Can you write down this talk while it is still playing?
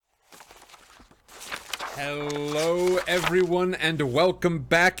Hello, everyone, and welcome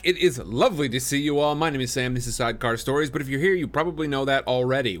back. It is lovely to see you all. My name is Sam. This is Sidecar Stories, but if you're here, you probably know that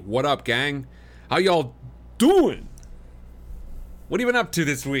already. What up, gang? How y'all doing? What have you been up to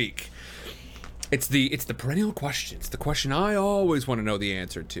this week? It's the perennial question. It's the question I always want to know the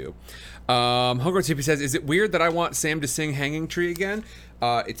answer to. Hogwarts Hippie says, is it weird that I want Sam to sing Hanging Tree again?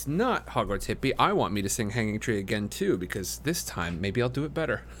 It's not, Hogwarts Hippie. I want me to sing Hanging Tree again, too, because this time, maybe I'll do it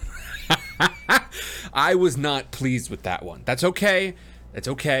better. I was not pleased with that one. That's okay. That's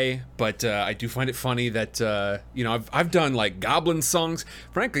okay, but I do find it funny that, you know, I've done, like, Goblin songs.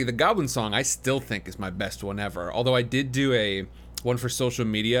 Frankly, the Goblin song I still think is my best one ever. Although I did do one for social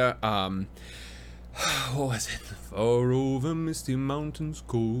media. What was it? Far over misty mountains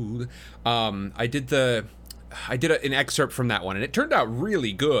cold. I did an excerpt from that one, and it turned out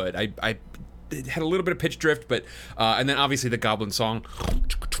really good. It had a little bit of pitch drift, but and then obviously the Goblin song.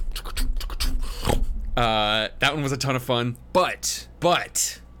 That one was a ton of fun, but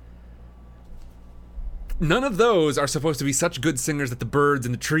none of those are supposed to be such good singers that the birds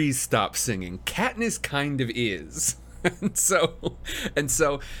and the trees stop singing. Katniss kind of is. And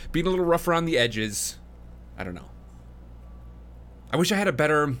so being a little rough around the edges, I don't know. I wish I had a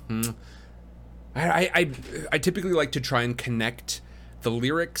better I typically like to try and connect the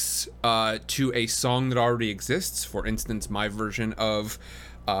lyrics to a song that already exists. For instance, my version of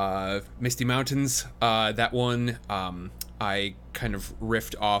Misty Mountains, that one I kind of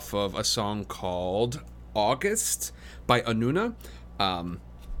riffed off of a song called August by Anuna.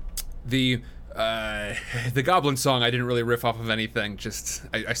 The Goblin song, I didn't really riff off of anything. Just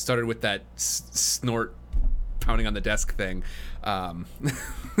I started with that snort pounding on the desk thing.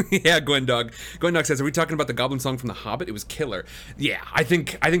 Yeah, Gwendog says, are we talking about the Goblin song from The Hobbit? It was killer. Yeah, I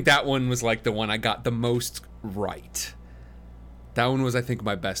think that one was like the one I got the most right. That one was, I think,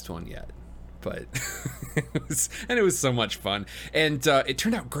 my best one yet. But it was so much fun, and it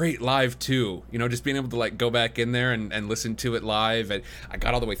turned out great live too. You know, just being able to like go back in there and listen to it live, and I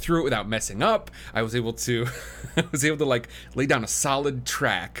got all the way through it without messing up. I was able to like lay down a solid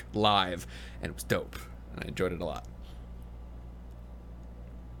track live, and it was dope. I enjoyed it a lot.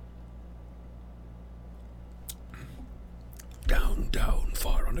 Down,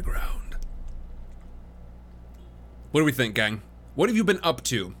 far underground. What do we think, gang? What have you been up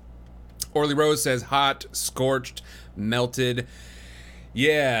to? Orly Rose says hot, scorched, melted.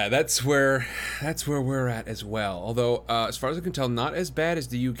 Yeah, that's where we're at as well. Although, as far as I can tell, not as bad as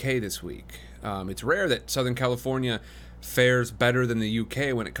the UK this week. It's rare that Southern California fares better than the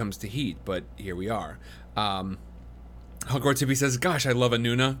UK when it comes to heat, but here we are. Hogwarts Hippie says, gosh, I love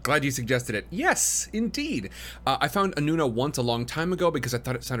Anuna. Glad you suggested it. Yes, indeed. I found Anuna once a long time ago because I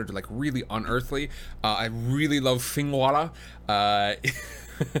thought it sounded like really unearthly. I really love Fingwara.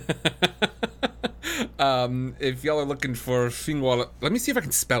 If y'all are looking for Fingwara, let me see if I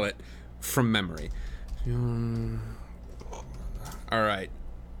can spell it from memory. All right.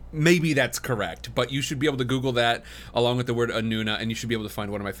 Maybe that's correct, but you should be able to Google that along with the word Anuna, and you should be able to find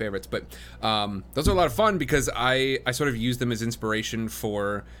one of my favorites. But those are a lot of fun because I sort of use them as inspiration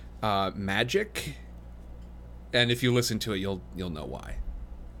for magic, and if you listen to it, you'll know why.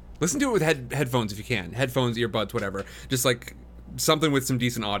 Listen to it with headphones if you can. Headphones, earbuds, whatever. Just like something with some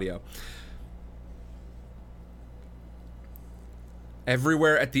decent audio.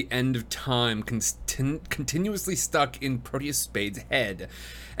 Everywhere at the end of time, continuously stuck in Proteus Spade's head.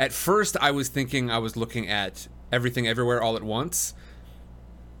 At first, I was thinking I was looking at Everything Everywhere All at Once,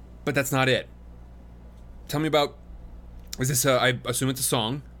 but that's not it. Tell me about, is this, I assume it's a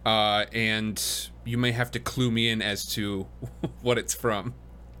song, and you may have to clue me in as to what it's from.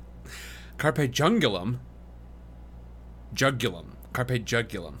 Carpe Jungulum? Jugulum. Carpe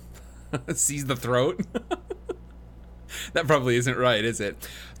Jugulum. Seize the throat? That probably isn't right, is it?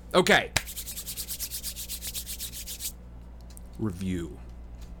 Okay. Review.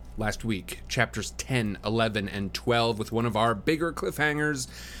 Last week, chapters 10, 11, and 12 with one of our bigger cliffhangers.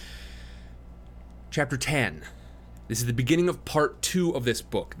 Chapter 10. This is the beginning of part 2 of this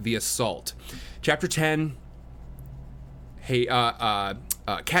book, The Assault. Chapter 10. Hey,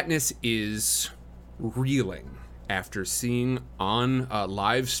 Katniss is reeling after seeing on a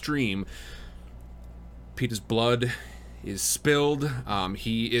live stream Peeta's blood is spilled.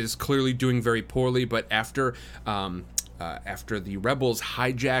 He is clearly doing very poorly, but after the rebels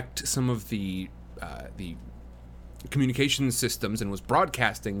hijacked some of the communication systems and was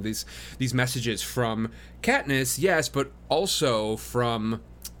broadcasting these messages from Katniss, yes, but also from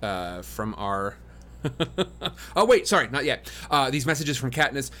our oh wait, sorry, not yet. These messages from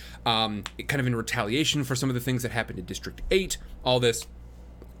Katniss, kind of in retaliation for some of the things that happened in District 8. All this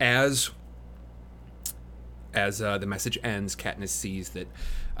as As the message ends, Katniss sees that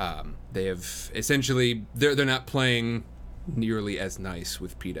they have essentially they're not playing nearly as nice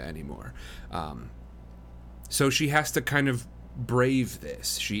with Peeta anymore. So she has to kind of brave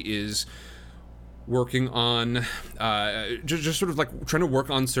this. She is working on just sort of like trying to work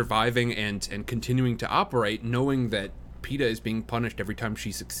on surviving and continuing to operate, knowing that Peeta is being punished every time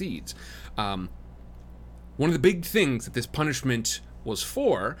she succeeds. One of the big things that this punishment was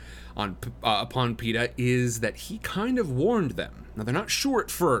for upon Peeta is that he kind of warned them. Now, they're not sure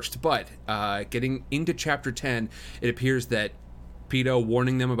at first, but getting into Chapter 10, it appears that Peeta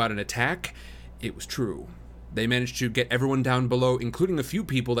warning them about an attack, it was true. They managed to get everyone down below, including a few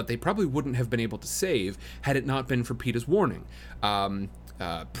people that they probably wouldn't have been able to save had it not been for Peeta's warning.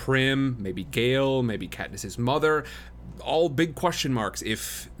 Prim, maybe Gale, maybe Katniss's mother, all big question marks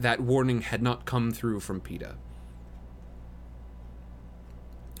if that warning had not come through from Peeta.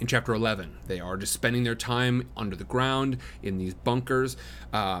 In Chapter 11, they are just spending their time under the ground in these bunkers,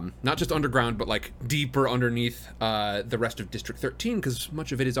 not just underground, but like deeper underneath the rest of District 13, because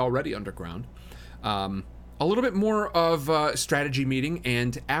much of it is already underground. A little bit more of a strategy meeting,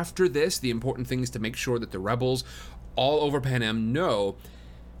 and after this, the important thing is to make sure that the rebels all over Panem know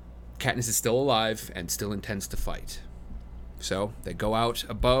Katniss is still alive and still intends to fight. So they go out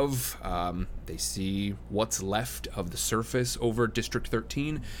above, they see what's left of the surface over District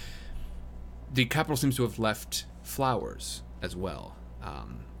 13. The capital seems to have left flowers as well,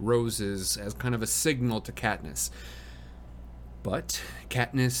 roses as kind of a signal to Katniss. But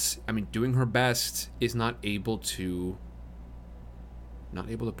Katniss, doing her best, is not able to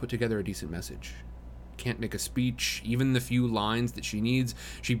put together a decent message. Can't make a speech, even the few lines that she needs,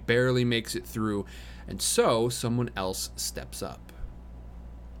 she barely makes it through, and so someone else steps up.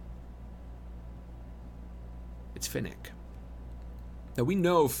 It's Finnick. Now we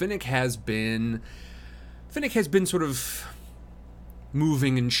know Finnick has been sort of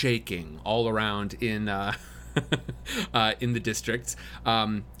moving and shaking all around in in the districts.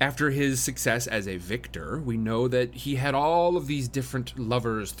 After his success as a victor, we know that he had all of these different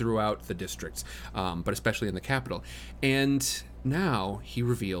lovers throughout the districts, but especially in the capital. And now he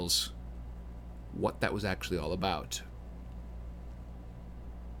reveals what that was actually all about.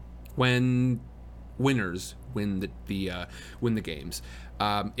 When winners win the games,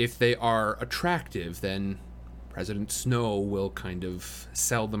 if they are attractive, then President Snow will kind of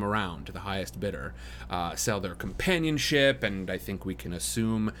sell them around to the highest bidder, sell their companionship, and I think we can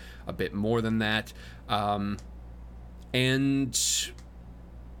assume a bit more than that. And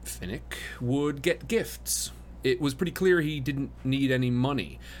Finnick would get gifts. It was pretty clear he didn't need any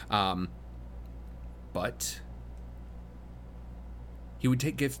money, but he would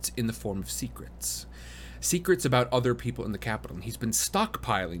take gifts in the form of secrets. Secrets about other people in the capital, and he's been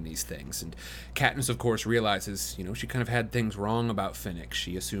stockpiling these things. And Katniss, of course, realizes, she kind of had things wrong about Finnick.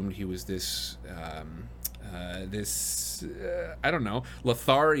 She assumed he was this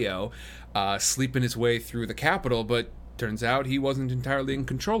Lothario, sleeping his way through the capital, but turns out he wasn't entirely in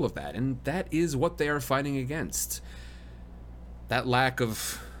control of that, and that is what they are fighting against. That lack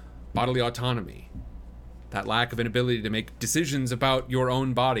of bodily autonomy. That lack of an ability to make decisions about your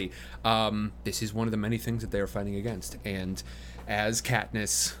own body. This is one of the many things that they are fighting against. And as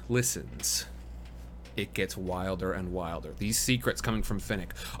Katniss listens, it gets wilder and wilder. These secrets coming from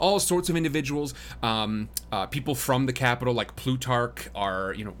Finnick. All sorts of individuals, people from the capital like Plutarch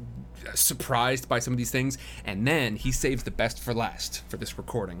are, surprised by some of these things. And then he saves the best for last for this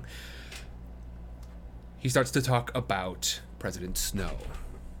recording. He starts to talk about President Snow.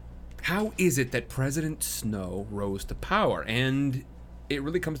 How is it that President Snow rose to power? And it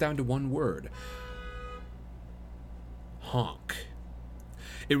really comes down to one word. Honk.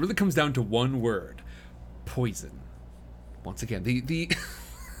 It really comes down to one word. Poison. Once again, the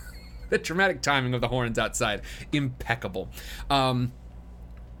the dramatic timing of the horns outside, impeccable.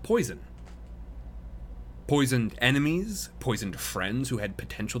 Poison. Poisoned enemies, poisoned friends who had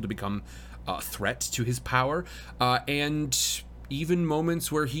potential to become a threat to his power, and even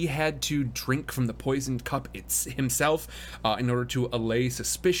moments where he had to drink from the poisoned cup himself in order to allay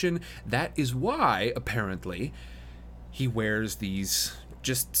suspicion. That is why, apparently, he wears these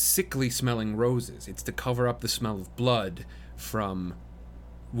just sickly smelling roses. It's to cover up the smell of blood from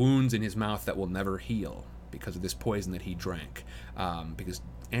wounds in his mouth that will never heal because of this poison that he drank. Because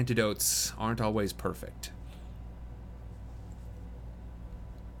antidotes aren't always perfect.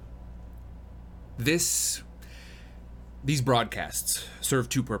 These broadcasts serve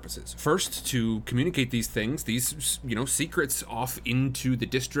two purposes. First, to communicate these things, these, secrets off into the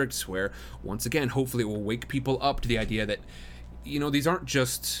districts where, once again, hopefully it will wake people up to the idea that, these aren't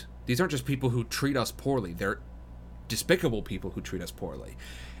just people who treat us poorly. They're despicable people who treat us poorly.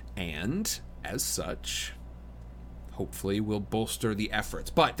 And, as such, hopefully will bolster the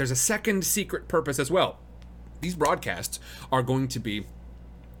efforts. But there's a second secret purpose as well. These broadcasts are going to be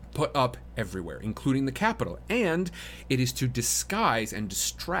put up everywhere, including the Capitol, and it is to disguise and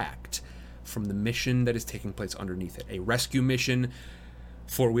distract from the mission that is taking place underneath it. A rescue mission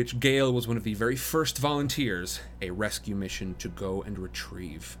for which Gale was one of the very first volunteers, a rescue mission to go and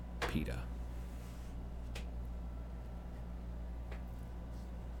retrieve Peeta.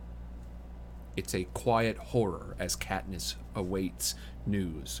 It's a quiet horror as Katniss awaits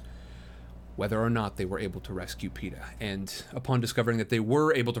news whether or not they were able to rescue Peeta. And upon discovering that they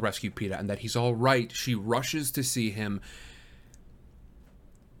were able to rescue Peeta and that he's all right, she rushes to see him.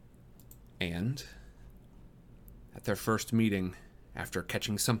 And at their first meeting, after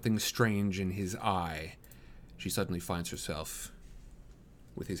catching something strange in his eye, she suddenly finds herself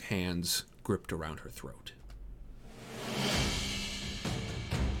with his hands gripped around her throat.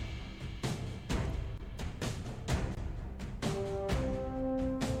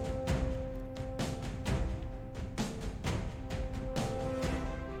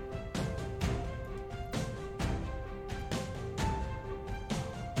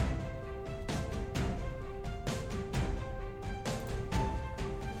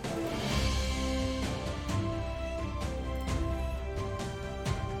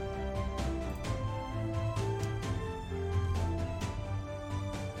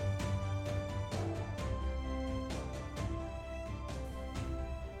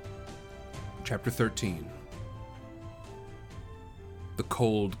 Chapter 13. The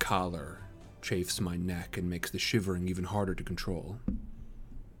cold collar chafes my neck and makes the shivering even harder to control.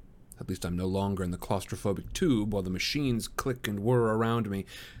 At least I'm no longer in the claustrophobic tube while the machines click and whir around me,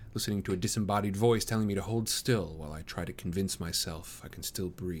 listening to a disembodied voice telling me to hold still while I try to convince myself I can still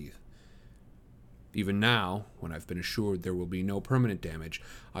breathe. Even now, when I've been assured there will be no permanent damage,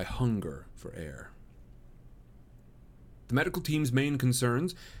 I hunger for air. The medical team's main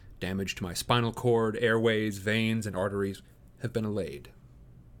concerns, damage to my spinal cord, airways, veins, and arteries, have been allayed.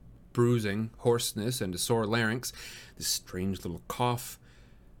 Bruising, hoarseness, and a sore larynx, this strange little cough,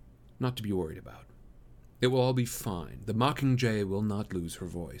 not to be worried about. It will all be fine. The Mockingjay will not lose her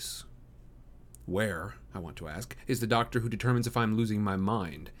voice. Where, I want to ask, is the doctor who determines if I'm losing my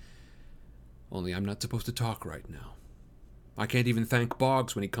mind? Only I'm not supposed to talk right now. I can't even thank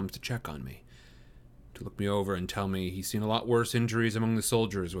Boggs when he comes to check on me. To look me over and tell me he's seen a lot worse injuries among the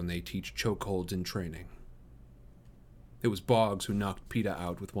soldiers when they teach chokeholds in training. It was Boggs who knocked Peeta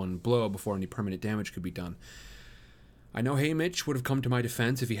out with one blow before any permanent damage could be done. I know Haymitch would have come to my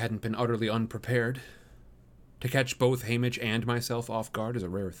defense if he hadn't been utterly unprepared. To catch both Haymitch and myself off guard is a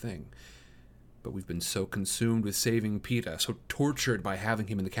rare thing. But we've been so consumed with saving Peeta, so tortured by having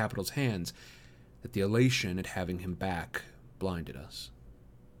him in the Capitol's hands, that the elation at having him back blinded us.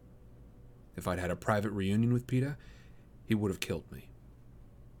 If I'd had a private reunion with Peeta, he would have killed me.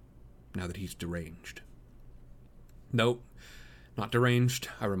 Now that he's deranged. Nope, not deranged,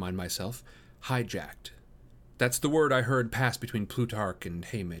 I remind myself. Hijacked. That's the word I heard pass between Plutarch and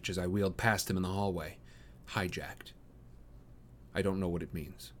Haymitch as I wheeled past him in the hallway. Hijacked. I don't know what it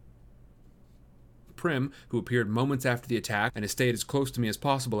means. Prim, who appeared moments after the attack and has stayed as close to me as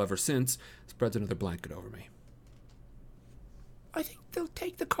possible ever since, spreads another blanket over me. I think they'll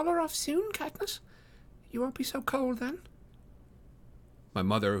take the collar off soon, Katniss. You won't be so cold then. My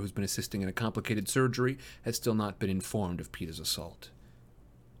mother, who's been assisting in a complicated surgery, has still not been informed of Peeta's assault.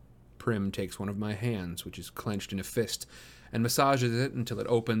 Prim takes one of my hands, which is clenched in a fist, and massages it until it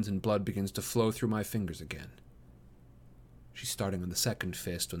opens and blood begins to flow through my fingers again. She's starting on the second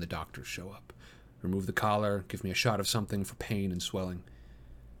fist when the doctors show up. Remove the collar, give me a shot of something for pain and swelling.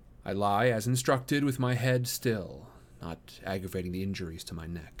 I lie as instructed with my head still, not aggravating the injuries to my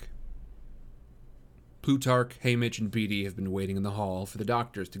neck. Plutarch, Haymitch, and Beatty have been waiting in the hall for the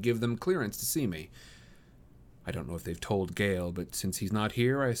doctors to give them clearance to see me. I don't know if they've told Gale, but since he's not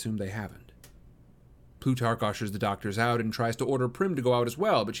here, I assume they haven't. Plutarch ushers the doctors out and tries to order Prim to go out as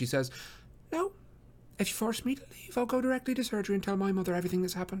well, but she says, "No, if you force me to leave, I'll go directly to surgery and tell my mother everything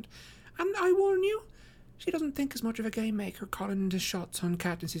that's happened. And I warn you, she doesn't think as much of a game maker calling into shots on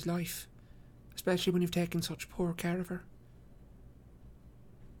Katniss's life, especially when you've taken such poor care of her."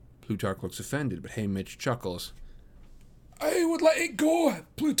 Plutarch looks offended, but Haymitch chuckles. "I would let it go,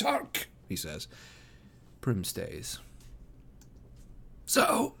 Plutarch," he says. Prim stays.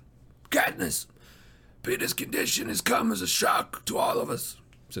 "So, Katniss, Peeta's condition has come as a shock to all of us,"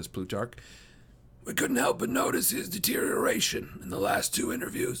 says Plutarch. "We couldn't help but notice his deterioration in the last 2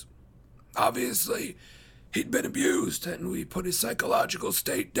 interviews. Obviously, he'd been abused, and we put his psychological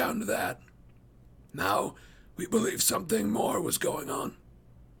state down to that. Now, we believe something more was going on.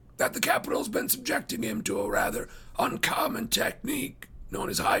 That the Capitol's been subjecting him to a rather uncommon technique known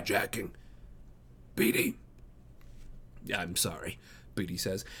as hijacking. Beatty? I'm sorry, Beatty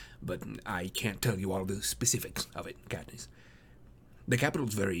says, but I can't tell you all the specifics of it, Katniss. The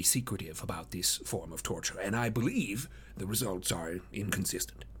Capitol's very secretive about this form of torture, and I believe the results are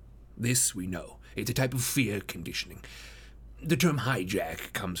inconsistent. This we know. It's a type of fear conditioning. The term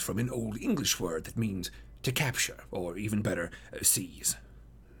hijack comes from an Old English word that means to capture, or even better, seize.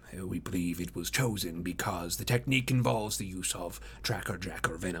 We believe it was chosen because the technique involves the use of tracker jack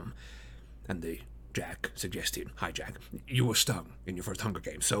or venom. And the Jack suggested hijack. You were stung in your first Hunger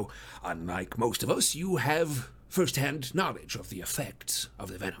Games, so unlike most of us, you have first-hand knowledge of the effects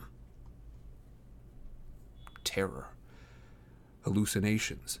of the venom. Terror.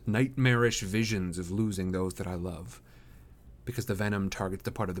 Hallucinations. Nightmarish visions of losing those that I love. Because the venom targets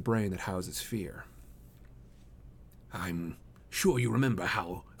the part of the brain that houses fear. I'm sure you remember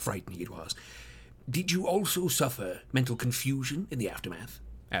how frightening it was. Did you also suffer mental confusion in the aftermath?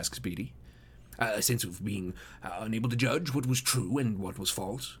 Asks Beatty. A sense of being unable to judge what was true and what was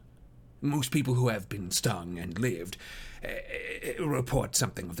false. Most people who have been stung and lived report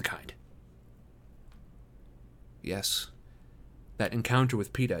something of the kind. Yes. That encounter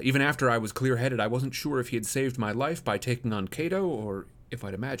with Peeta, even after I was clear-headed, I wasn't sure if he had saved my life by taking on Cato or if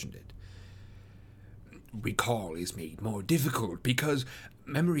I'd imagined it. Recall is made more difficult because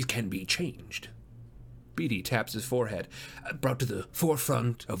memories can be changed. Beatty taps his forehead. Brought to the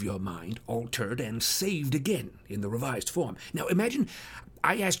forefront of your mind, altered, and saved again in the revised form. Now imagine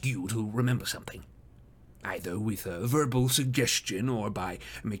I ask you to remember something. Either with a verbal suggestion or by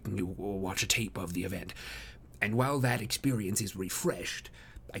making you watch a tape of the event. And while that experience is refreshed,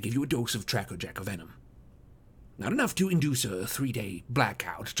 I give you a dose of Tracker Jack venom. Not enough to induce a 3-day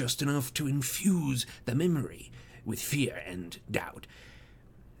blackout, just enough to infuse the memory with fear and doubt.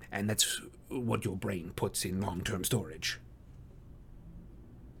 And that's what your brain puts in long-term storage.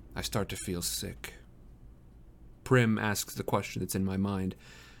 I start to feel sick. Prim asks the question that's in my mind.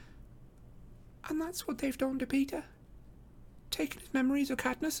 And that's what they've done to Peeta? Taken his memories of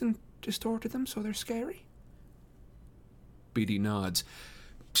Katniss and distorted them so they're scary? Beatty nods.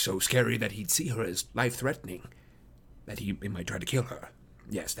 So scary that he'd see her as life-threatening. That he might try to kill her.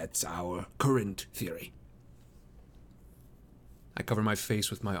 Yes, that's our current theory. I cover my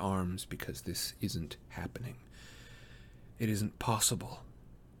face with my arms because this isn't happening. It isn't possible.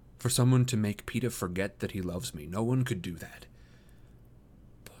 For someone to make Peeta forget that he loves me, no one could do that.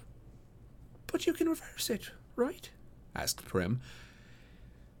 But you can reverse it, right? Asked Prim.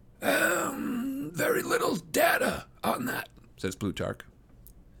 Very little data on that, Says Plutarch.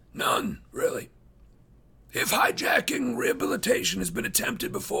 None, really. If hijacking rehabilitation has been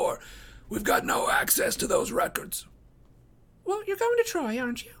attempted before, we've got no access to those records. Well, you're going to try,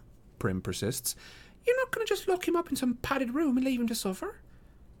 aren't you? Prim persists. You're not going to just lock him up in some padded room and leave him to suffer?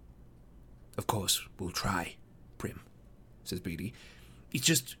 Of course, we'll try, Prim, says Beatty. It's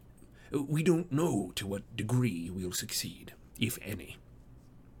just, we don't know to what degree we'll succeed, if any.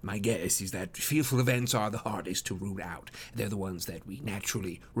 My guess is that fearful events are the hardest to root out. They're the ones that we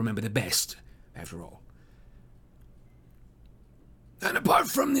naturally remember the best, after all. And apart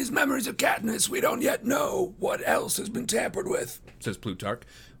from these memories of Katniss, we don't yet know what else has been tampered with, says Plutarch.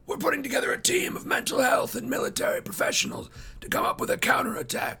 We're putting together a team of mental health and military professionals to come up with a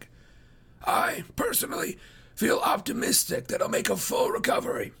counterattack. I, personally, feel optimistic that I'll make a full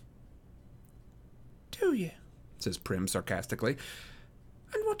recovery. Do you? Says Prim sarcastically.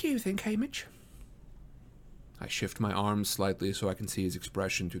 And what do you think, Haymitch? I shift my arms slightly so I can see his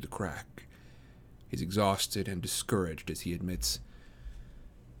expression through the crack. He's exhausted and discouraged as he admits,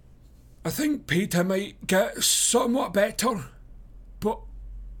 I think Peeta might get somewhat better, but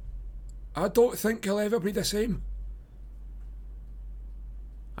I don't think he'll ever be the same.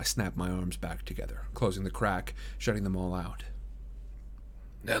 I snap my arms back together, closing the crack, shutting them all out.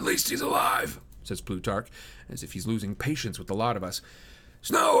 At least he's alive, says Plutarch, as if he's losing patience with the lot of us.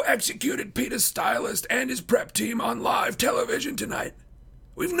 Snow executed Peeta's stylist and his prep team on live television tonight.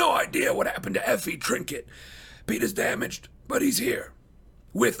 We've no idea what happened to Effie Trinket. Peeta's damaged, but he's here.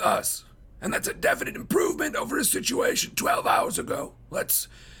 With us. And that's a definite improvement over his situation 12 hours ago. Let's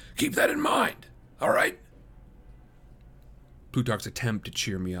keep that in mind, all right? Plutarch's attempt to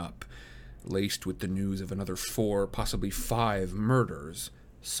cheer me up, laced with the news of another 4, possibly 5 murders,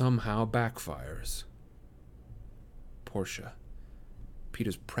 somehow backfires. Portia.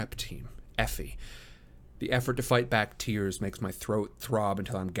 Peeta's prep team. Effie. The effort to fight back tears makes my throat throb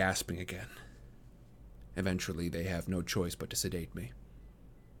until I'm gasping again. Eventually, they have no choice but to sedate me.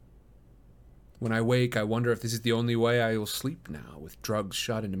 When I wake, I wonder if this is the only way I will sleep now, with drugs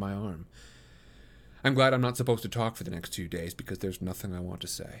shot into my arm. I'm glad I'm not supposed to talk for the next 2 days, because there's nothing I want to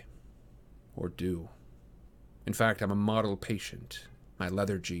say. Or do. In fact, I'm a model patient, my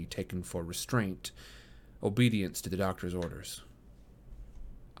lethargy taken for restraint, obedience to the doctor's orders.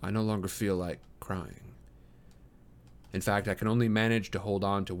 I no longer feel like crying. In fact, I can only manage to hold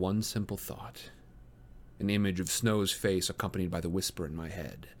on to one simple thought, an image of Snow's face accompanied by the whisper in my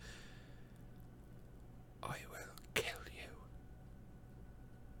head. I will kill you.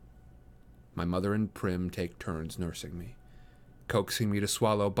 My mother and Prim take turns nursing me, coaxing me to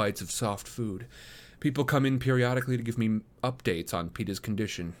swallow bites of soft food. People come in periodically to give me updates on Peter's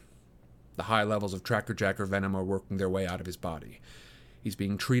condition. The high levels of Tracker Jacker venom are working their way out of his body. He's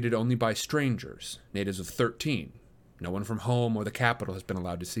being treated only by strangers, natives of 13. No one from home or the capital has been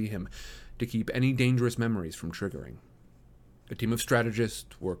allowed to see him, to keep any dangerous memories from triggering. A team of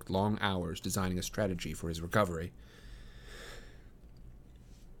strategists worked long hours designing a strategy for his recovery.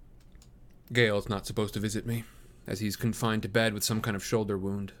 Gale's not supposed to visit me, as he's confined to bed with some kind of shoulder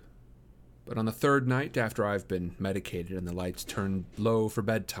wound. But on the third night after I've been medicated and the lights turned low for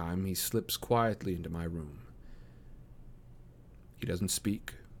bedtime, he slips quietly into my room. He doesn't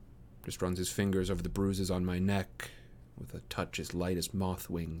speak, just runs his fingers over the bruises on my neck with a touch as light as moth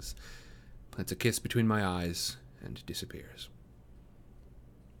wings, plants a kiss between my eyes, and disappears.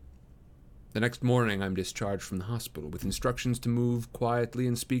 The next morning, I'm discharged from the hospital with instructions to move quietly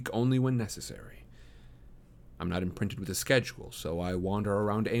and speak only when necessary. I'm not imprinted with a schedule, so I wander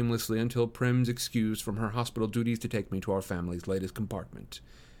around aimlessly until Prim's excused from her hospital duties to take me to our family's latest compartment.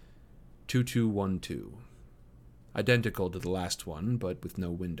 2212. Identical to the last one, but with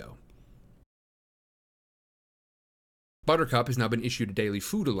no window. Buttercup has now been issued a daily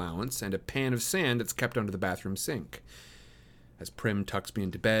food allowance and a pan of sand that's kept under the bathroom sink. As Prim tucks me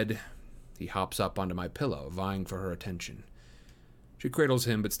into bed, he hops up onto my pillow, vying for her attention. She cradles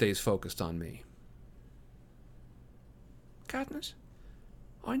him but stays focused on me. Katniss,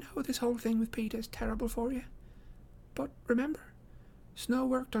 I know this whole thing with Peter is terrible for you. But remember, Snow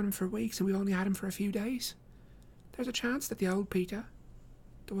worked on him for weeks and we only had him for a few days. There's a chance that the old Peter,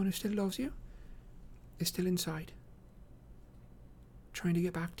 the one who still loves you, is still inside, trying to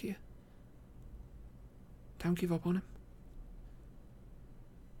get back to you. Don't give up on him.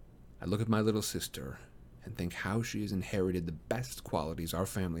 I look at my little sister and think how she has inherited the best qualities our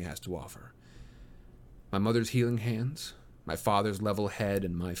family has to offer. My mother's healing hands, my father's level head,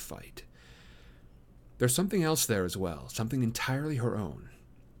 and my fight. There's something else there as well, something entirely her own.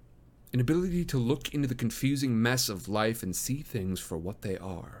 An ability to look into the confusing mess of life and see things for what they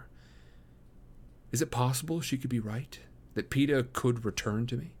are. Is it possible she could be right? That Peter could return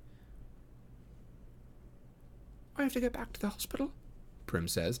to me? I have to get back to the hospital, Prim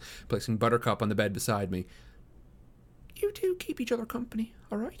says, placing Buttercup on the bed beside me. You two keep each other company,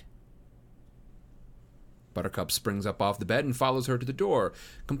 all right? Buttercup springs up off the bed and follows her to the door,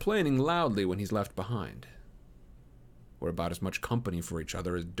 complaining loudly when he's left behind. We're about as much company for each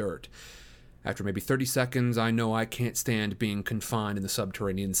other as dirt. After maybe 30 seconds, I know I can't stand being confined in the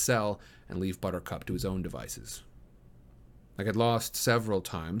subterranean cell and leave Buttercup to his own devices. I get lost several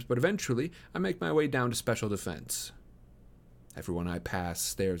times, but eventually I make my way down to Special Defense. Everyone I pass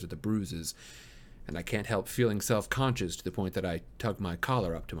stares at the bruises, and I can't help feeling self-conscious to the point that I tug my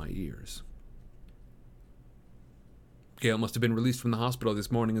collar up to my ears. Gale must have been released from the hospital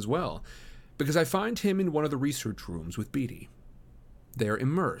this morning as well, because I find him in one of the research rooms with Beatty. They're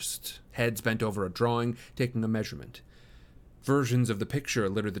immersed, heads bent over a drawing, taking a measurement. Versions of the picture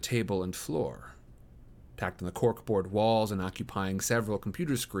litter the table and floor. Tacked on the corkboard walls and occupying several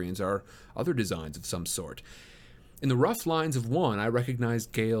computer screens are other designs of some sort. In the rough lines of one, I recognize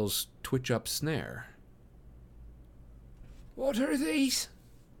Gale's twitch-up snare. What are these?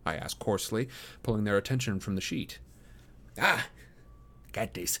 I ask coarsely, pulling their attention from the sheet. Ah,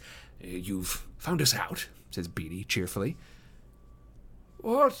 Katniss, you've found us out, says Beatty cheerfully.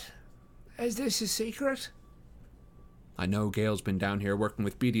 What? Is this a secret? I know Gale's been down here working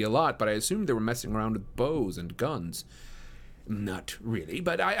with Beatty a lot, but I assumed they were messing around with bows and guns. Not really,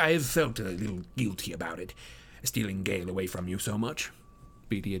 but I've felt a little guilty about it, stealing Gale away from you so much,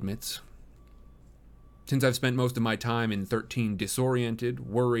 Beatty admits. Since I've spent most of my time in 13 disoriented,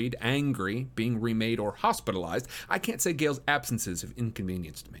 worried, angry, being remade, or hospitalized, I can't say Gale's absences have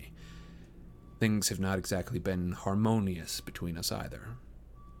inconvenienced me. Things have not exactly been harmonious between us either.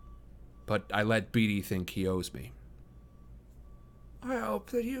 But I let Beatty think he owes me. I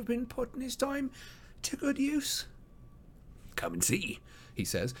hope that you've been putting his time to good use. Come and see, he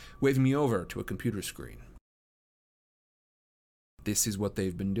says, waving me over to a computer screen. This is what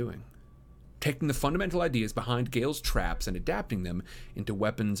they've been doing. taking the fundamental ideas behind Gale's traps and adapting them into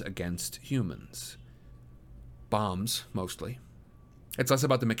weapons against humans. Bombs, mostly. It's less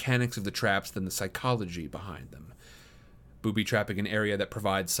about the mechanics of the traps than the psychology behind them. Booby-trapping an area that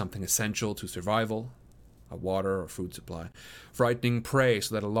provides something essential to survival, a water or food supply, frightening prey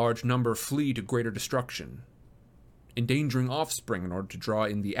so that a large number flee to greater destruction, endangering offspring in order to draw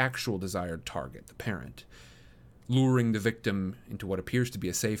in the actual desired target, the parent, luring the victim into what appears to be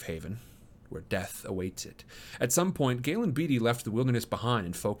a safe haven, where death awaits it. At some point, Gale and Beatty left the wilderness behind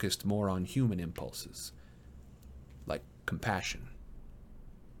and focused more on human impulses, like compassion.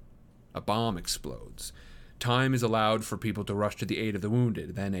 A bomb explodes. Time is allowed for people to rush to the aid of the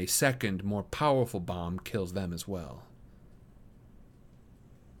wounded. Then a second, more powerful bomb kills them as well.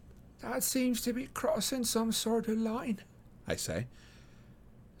 That seems to be crossing some sort of line, I say.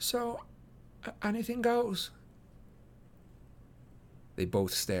 So, anything goes. They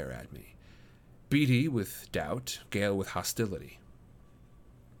both stare at me. Beatty with doubt, Gale with hostility.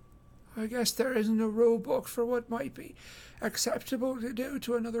 I guess there isn't a rule book for what might be acceptable to do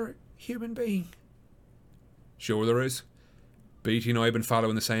to another human being. Sure there is. Beatty and I have been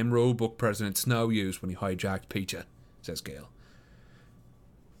following the same rule book President Snow used when he hijacked Peter, says Gale.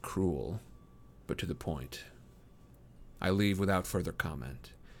 Cruel, but to the point. I leave without further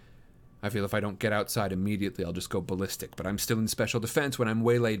comment. I feel if I don't get outside immediately, I'll just go ballistic, but I'm still in special defense when I'm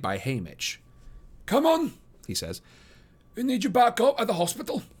waylaid by Haymitch. Come on, He says. we need you back up at the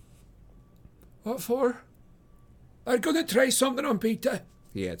hospital. What for? They're going to try something on Peter.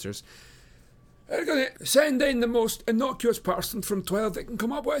 He answers. They're going to send in the most innocuous person from 12 they can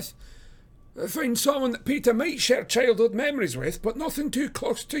come up with. Find someone that Peter might share childhood memories with, but nothing too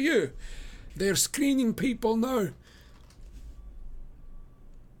close to you. They're screening people now.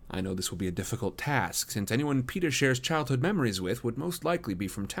 I know this will be a difficult task, since anyone Peter shares childhood memories with would most likely be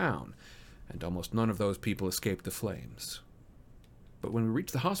from town, and almost none of those people escaped the flames. But when we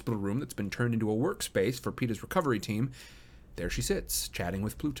reach the hospital room that's been turned into a workspace for Peter's recovery team, there she sits, chatting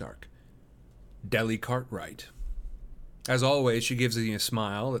with Plutarch. Deli Cartwright. As always, she gives me a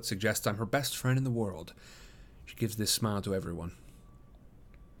smile that suggests I'm her best friend in the world. She gives this smile to everyone.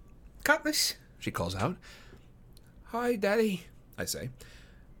 Katniss, She calls out. hi, Daddy. I say.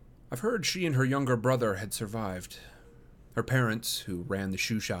 I've heard she and her younger brother had survived. Her parents, who ran the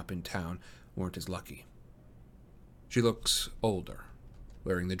shoe shop in town, weren't as lucky. She looks older,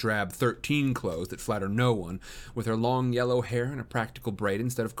 wearing the drab 13 clothes that flatter no one, with her long yellow hair in a practical braid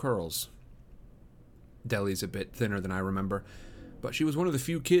instead of curls. Deli's a bit thinner than I remember, but she was one of the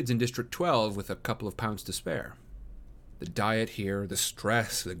few kids in District 12 with a couple of pounds to spare. The diet here, the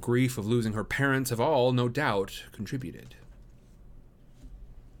stress, the grief of losing her parents have all, no doubt, contributed.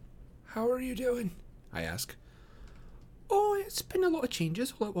 How are you doing? I ask. Oh, it's been a lot of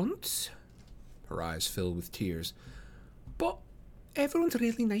changes all at once. Her eyes fill with tears. But everyone's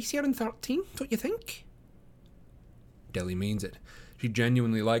really nice here in 13, don't you think? Deli means it. She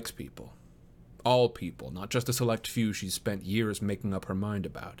genuinely likes people. All people, not just a select few she's spent years making up her mind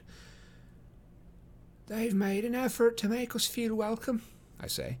about. They've made an effort to make us feel welcome. I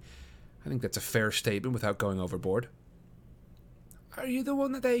say. I think that's a fair statement without going overboard. Are you the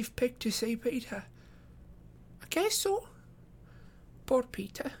one that they've picked to see Peter? I guess so. Poor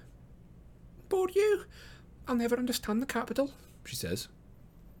Peter. Poor you. I'll never understand the capital. She says.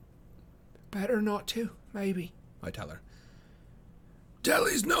 Better not to, maybe. I tell her.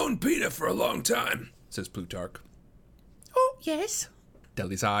 Deli's known Peter for a long time. Says Plutarch. Oh, yes.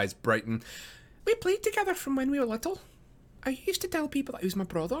 Deli's eyes brighten. We played together from when we were little. I used to tell people that he was my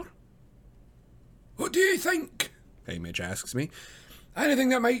brother. What do you think? Haymitch asks me. Anything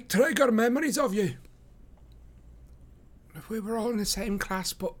that might trigger memories of you? We were all in the same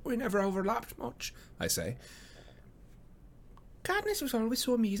class, but we never overlapped much. I say. Katniss was always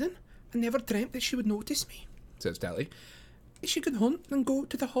so amazing. I never dreamt that she would notice me. Says Deli. She could hunt and go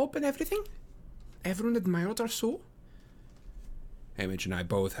to the hub and everything. Everyone admired her so. Haymitch and I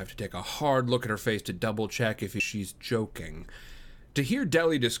both have to take a hard look at her face to double check if she's joking. To hear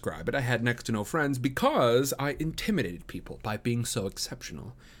Deli describe it, I had next to no friends because I intimidated people by being so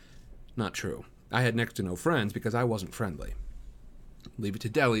exceptional. Not true. I had next to no friends because I wasn't friendly. Leave it to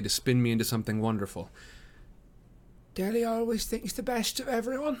Deli to spin me into something wonderful. Deli always thinks the best of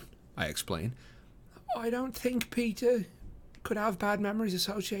everyone. I explain. I don't think Peter could have bad memories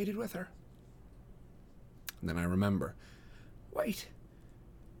associated with her. And then I remember. Wait.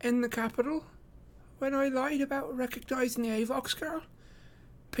 In the capital, when I lied about recognising the Avox girl,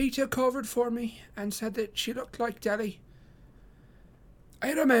 Peter covered for me and said that she looked like Deli.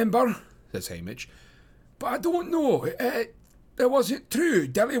 I remember, Says Haymitch. but I don't know. It wasn't true.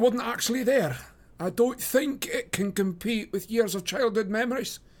 Dilly wasn't actually there. I don't think it can compete with years of childhood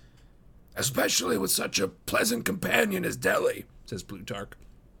memories. Especially with such a pleasant companion as Dilly, says Plutarch.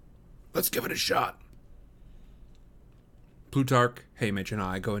 Let's give it a shot. Plutarch, Haymitch, and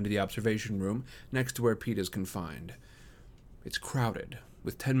I go into the observation room next to where Pete is confined. It's crowded,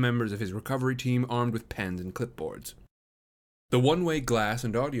 with 10 members of his recovery team armed with pens and clipboards. The one-way glass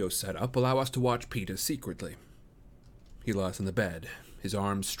and audio setup allow us to watch Peter secretly. He lies on the bed, his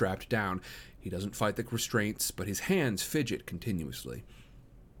arms strapped down. He doesn't fight the restraints, but his hands fidget continuously.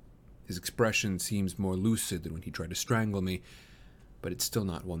 His expression seems more lucid than when he tried to strangle me, but it's still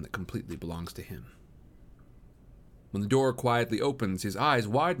not one that completely belongs to him. When the door quietly opens, his eyes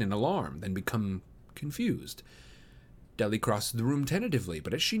widen in alarm, then become confused. Dilly crosses the room tentatively,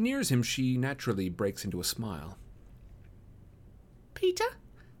 but as she nears him, she naturally breaks into a smile. Peter?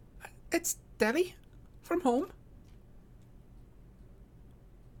 It's Dilly. From home.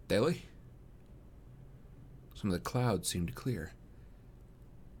 Dilly? Some of the clouds seem to clear.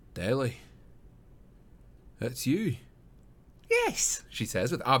 Dilly? That's you? Yes, She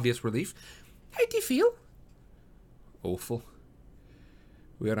says with obvious relief. how do you feel? Awful.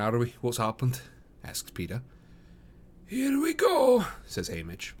 Where are we? What's happened? Asks Peter. Here we go, Says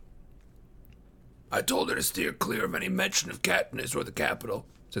Haymitch. I told her to steer clear of any mention of Katniss or the capital,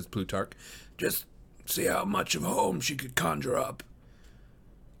 Says Plutarch. just see how much of home she could conjure up.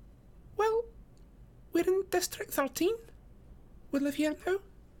 Well, we're in District 13. We live here now.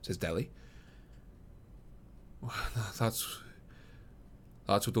 Says Dilly. Well, that's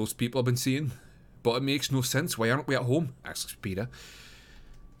what those people have been saying. But it makes no sense. Why aren't we at home? Asks Peter.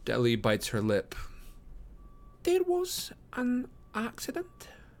 Dilly bites her lip. There was an accident.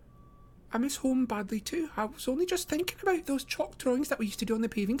 I miss home badly too. I was only just thinking about those chalk drawings that we used to do on the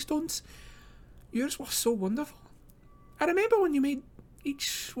paving stones. Yours was so wonderful. I remember when you made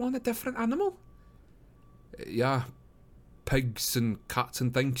each one a different animal. Yeah, pigs and cats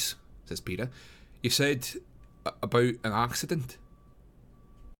and things, says Peter. You said about an accident?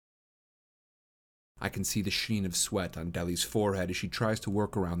 I can see the sheen of sweat on Dilly's forehead as she tries to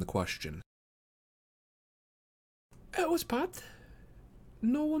work around the question. It was bad.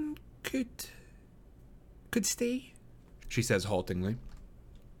 No one could stay. She says haltingly.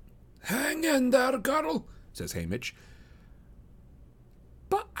 Hang in there, girl, Says Haymitch.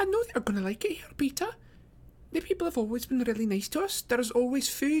 But I know they're going to like it here, Peter. The people have always been really nice to us. There's always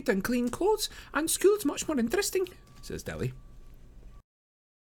food and clean clothes, and school's much more interesting. Says Dilly.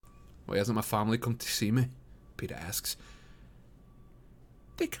 Why hasn't my family come to see me? Peter asks.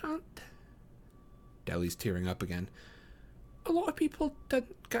 They can't. Dilly's tearing up again. A lot of people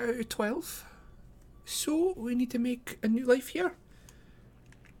didn't get out of 12. So we need to make a new life here.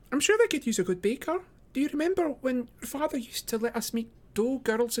 I'm sure they could use a good baker. Do you remember when your father used to let us make dough,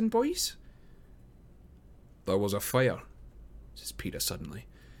 girls and boys? There was a fire, says Peter suddenly.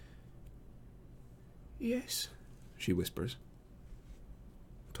 Yes. She whispers.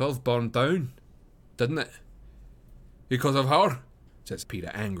 12 burned down, didn't it? Because of her, says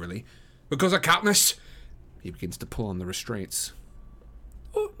Peter angrily. Because of Katniss. He begins to pull on the restraints.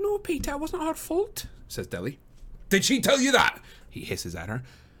 Oh, no, Peter, it wasn't our fault. Says Dilly. Did she tell you that? He hisses at her.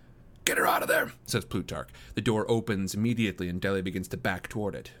 Get her out of there, Says Plutarch. The door opens immediately and Dilly begins to back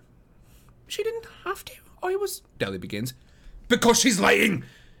toward it. She didn't have to. I was... Dilly begins. because she's lying.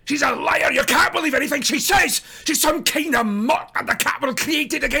 She's a liar. You can't believe anything she says. She's some kind of mutt that the capital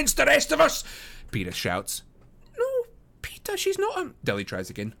created against the rest of us. Peter shouts. No, Peter, she's not a... Dilly tries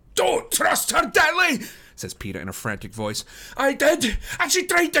again. Don't trust her, Dilly, Says Peter in a frantic voice. I did, and she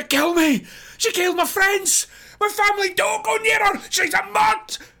tried to kill me. She killed my friends. My family, don't go near her. She's a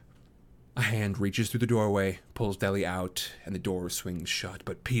mutt. A hand reaches through the doorway, pulls Dilly out, and the door swings shut,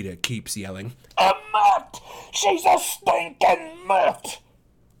 but Peter keeps yelling. A mutt. She's a stinking mutt.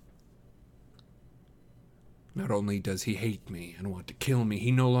 Not only does he hate me and want to kill me,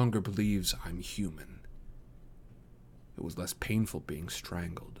 he no longer believes I'm human. It was less painful being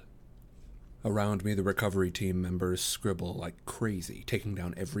strangled. Around me, the recovery team members scribble like crazy, taking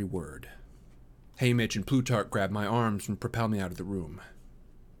down every word. Haymitch and Plutarch grab my arms and propel me out of the room.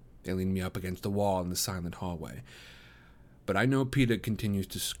 They lean me up against the wall in the silent hallway. But I know Peter continues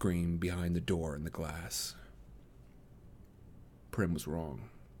to scream behind the door in the glass. Prim was wrong.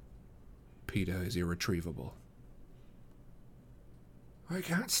 Peter is irretrievable. I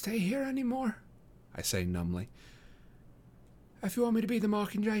can't stay here anymore. I say numbly. If you want me to be the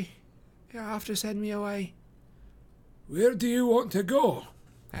Mockingjay, you'll have to send me away. Where do you want to go?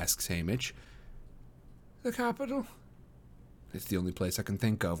 Asks Haymitch. The capital. It's the only place I can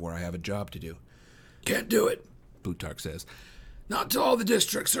think of where I have a job to do. Can't do it. Plutarch says. Not till all the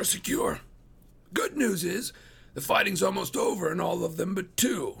districts are secure. Good news is, the fighting's almost over in all of them but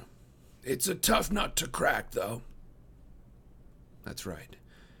 2. It's a tough nut to crack, though. That's right.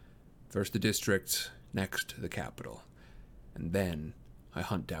 First the district, next the capital. And then I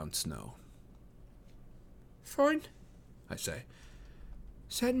hunt down Snow. Fine. I say.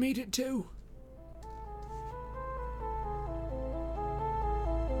 Send me to 2.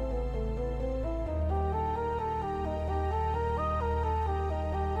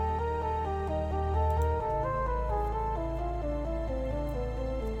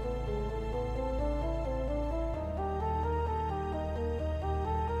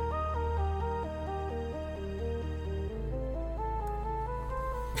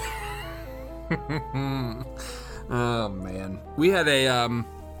 Oh man, we had a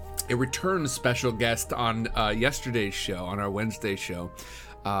return special guest on yesterday's show, on our Wednesday show,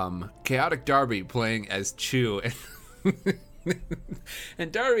 Chaotic Darby playing as Chew,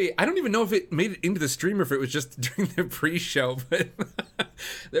 and Darby, I don't even know if it made it into the stream or if it was just during the pre-show, but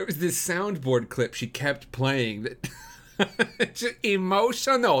there was this soundboard clip she kept playing that just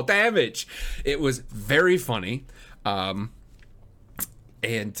emotional damage. It was very funny.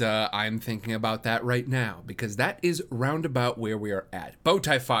 And I'm thinking about that right now, because that is roundabout where we are at.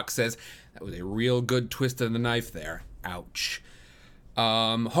 Bowtie Fox says, that was a real good twist of the knife there. Ouch.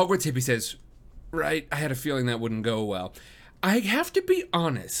 Hogwarts Hippie says, right, I had a feeling that wouldn't go well. I have to be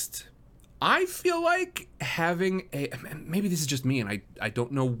honest. I feel like having a... Maybe this is just me, and I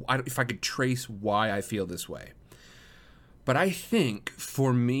don't know if I could trace why I feel this way. But I think,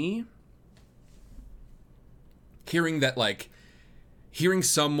 for me, hearing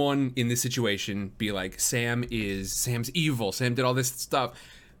someone in this situation be like, Sam's evil, Sam did all this stuff,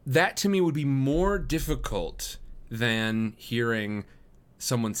 that to me would be more difficult than hearing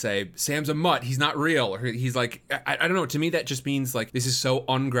someone say, Sam's a mutt, he's not real, or he's like, I don't know, to me that just means like, this is so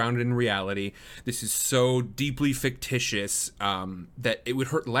ungrounded in reality, this is so deeply fictitious, that it would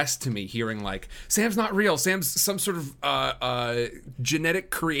hurt less to me hearing like, Sam's not real, Sam's some sort of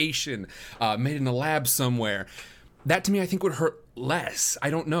genetic creation made in a lab somewhere. That to me I think would hurt less. I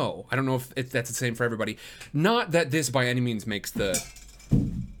don't know if that's the same for everybody. Not that this by any means makes the...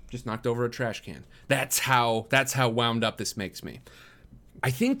 Just knocked over a trash can. That's how wound up this makes me. I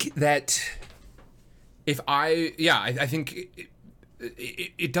think that I think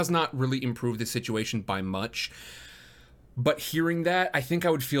it does not really improve the situation by much. But hearing that, I think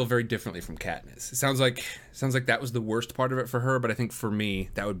I would feel very differently from Katniss. It sounds like that was the worst part of it for her, but I think for me,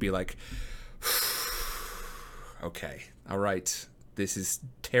 that would be like, okay, all right, this is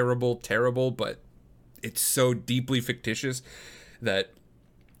terrible, but it's so deeply fictitious that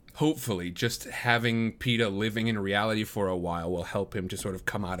hopefully just having Peeta living in reality for a while will help him to sort of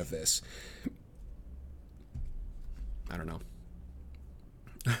come out of this. I don't know.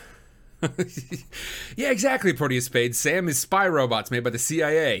 Yeah, exactly, Proteus Spade. Sam is spy robots made by the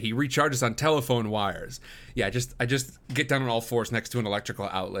CIA. He recharges on telephone wires. Yeah, I just get down on all fours next to an electrical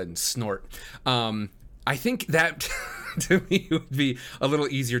outlet and snort. I think that to me would be a little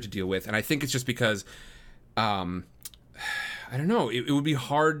easier to deal with, and I think it's just because I don't know, it would be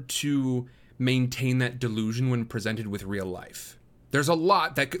hard to maintain that delusion when presented with real life. There's a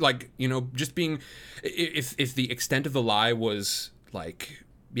lot that could, like, you know, just being, if the extent of the lie was like,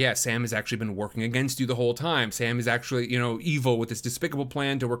 yeah, Sam has actually been working against you the whole time. Sam is actually, you know, evil with this despicable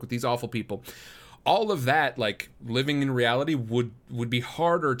plan to work with these awful people. All of that, like, living in reality would be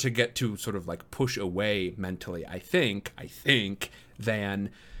harder to get to sort of like push away mentally, I think, than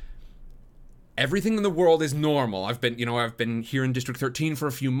everything in the world is normal. I've been here in District 13 for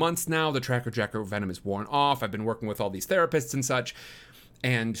a few months now. The Tracker Jacker venom is worn off. I've been working with all these therapists and such,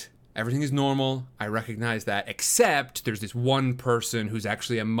 and everything is normal. I recognize that, except there's this one person who's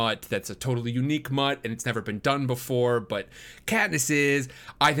actually a mutt that's a totally unique mutt, and it's never been done before, but Katniss is.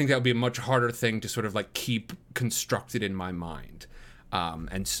 I think that would be a much harder thing to sort of like keep constructed in my mind.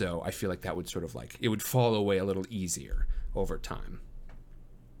 And so I feel like that would sort of like, it would fall away a little easier over time.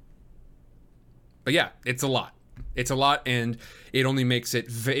 But yeah, it's a lot. It's a lot, and it only makes it,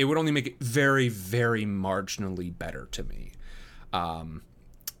 it would only make it very, very marginally better to me.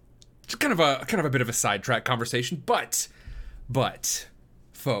 It's kind of a bit of a sidetrack conversation, but,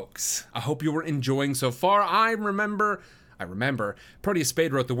 folks, I hope you were enjoying so far. I remember, Proteus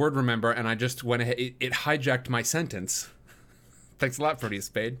Spade wrote the word remember, and I just went ahead, it hijacked my sentence. Thanks a lot, Proteus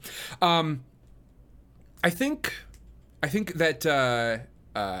Spade. I think that,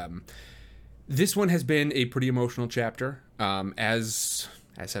 this one has been a pretty emotional chapter, as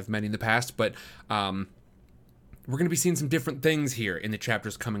have many in the past, but we're going to be seeing some different things here in the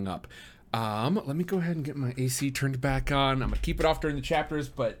chapters coming up. Let me go ahead and get my AC turned back on. I'm gonna keep it off during the chapters,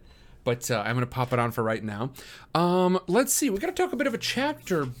 but I'm gonna pop it on for right now. Let's see. We gotta talk a bit of a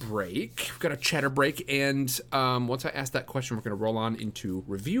chapter break. We've got a chatter break, and once I ask that question, we're gonna roll on into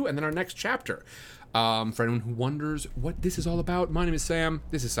review and then our next chapter. For anyone who wonders what this is all about, my name is Sam.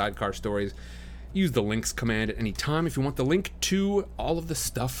 This is Sidecar Stories. Use the links command at any time if you want the link to all of the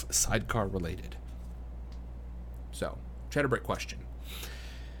stuff Sidecar related. So, chatter break question.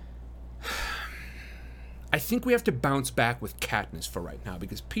 I think we have to bounce back with Katniss for right now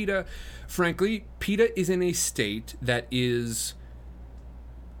because Peeta is in a state that is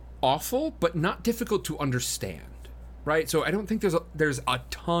awful but not difficult to understand, right? So I don't think there's a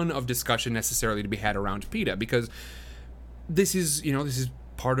ton of discussion necessarily to be had around Peeta because this is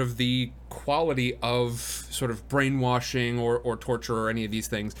part of the quality of sort of brainwashing or torture or any of these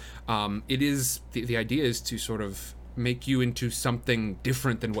things. It is the idea is to sort of make you into something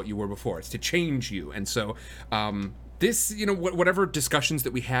different than what you were before. It's to change you. And so this, whatever discussions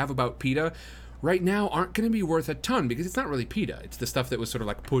that we have about Peeta right now aren't going to be worth a ton because it's not really Peeta. It's the stuff that was sort of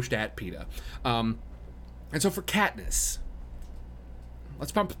like pushed at Peeta. And so for Katniss,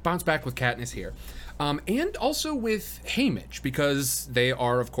 let's bounce back with Katniss here. And also with Haymitch, because they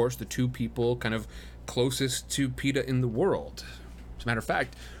are, of course, the two people kind of closest to Peeta in the world. As a matter of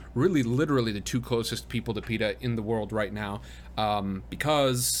fact, really literally the two closest people to Peeta in the world right now,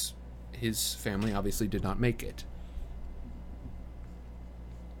 because his family obviously did not make it.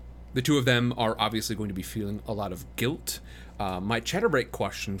 The two of them are obviously going to be feeling a lot of guilt. My chatter break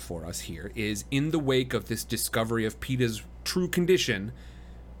question for us here is, in the wake of this discovery of Peeta's true condition,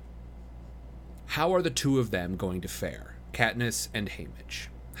 how are the two of them going to fare? Katniss and Haymitch.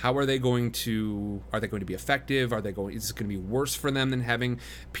 How are they going to be effective? Is this going to be worse for them than having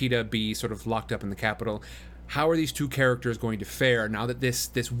Peeta be sort of locked up in the Capitol? How are these two characters going to fare now that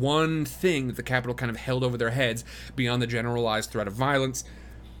this one thing that the Capitol kind of held over their heads, beyond the generalized threat of violence,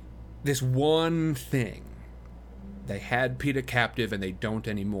 this one thing, they had Peeta captive and they don't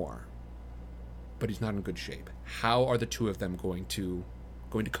anymore, but he's not in good shape. How are the two of them going to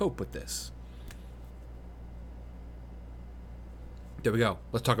cope with this? There we go.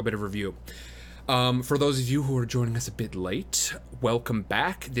 Let's talk a bit of review. For those of you who are joining us a bit late, welcome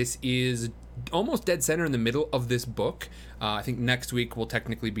back. This is almost dead center in the middle of this book. I think next week will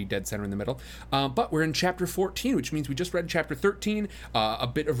technically be dead center in the middle. But we're in chapter 14, which means we just read chapter 13. A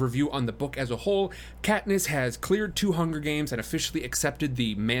bit of review on the book as a whole. Katniss has cleared 2 Hunger Games and officially accepted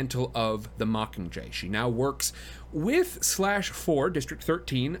the mantle of the Mockingjay. She now works with /for District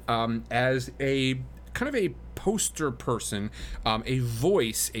 13 as a kind of a poster person, a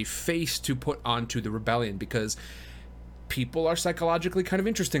voice, a face to put onto the rebellion, because people are psychologically kind of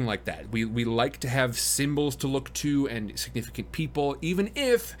interesting like that. We like to have symbols to look to and significant people, even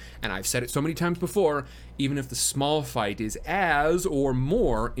if, and I've said it so many times before, even if the small fight is as or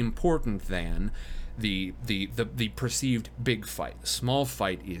more important than the perceived big fight. The small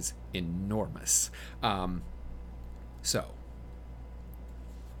fight is enormous. So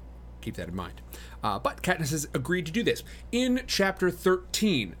keep that in mind. But Katniss has agreed to do this. In chapter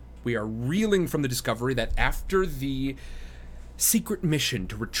 13, we are reeling from the discovery that after the secret mission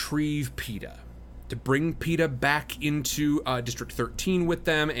to retrieve Peeta, to bring Peeta back into District 13 with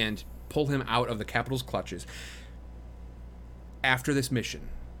them and pull him out of the Capitol's clutches, after this mission,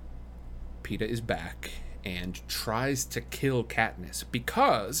 Peeta is back and tries to kill Katniss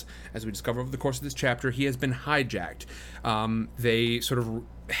because, as we discover over the course of this chapter, he has been hijacked. They sort of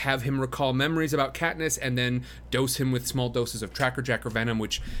have him recall memories about Katniss and then dose him with small doses of Tracker Jacker venom,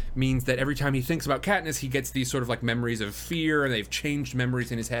 which means that every time he thinks about Katniss, he gets these sort of like memories of fear, and they've changed memories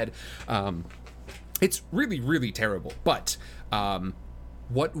in his head. It's really, really terrible. But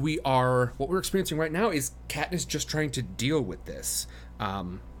what we're experiencing right now is Katniss just trying to deal with this.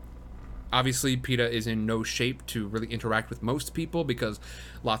 Obviously, Peeta is in no shape to really interact with most people because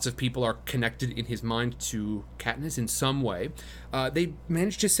lots of people are connected in his mind to Katniss in some way. They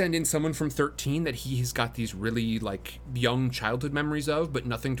managed to send in someone from 13 that he has got these really like young childhood memories of, but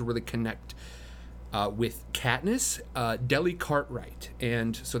nothing to really connect with Katniss, Deli Cartwright.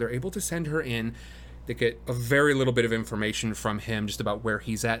 And so they're able to send her in. They get a very little bit of information from him just about where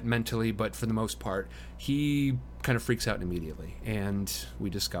he's at mentally, but for the most part, he kind of freaks out immediately. And we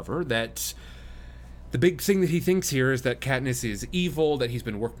discover that the big thing that he thinks here is that Katniss is evil, that he's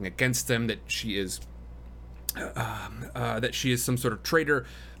been working against them, that she is some sort of traitor,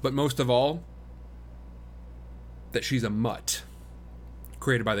 but most of all, that she's a mutt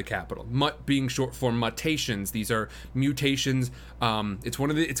created by the Capitol. Mutt being short for mutations. These are mutations. It's one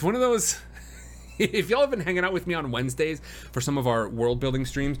of those. if y'all have been hanging out with me on Wednesdays for some of our world building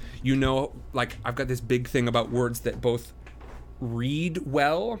streams, you know, like, I've got this big thing about words that both read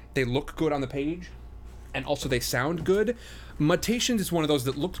well, they look good on the page, and also they sound good. Mutations is one of those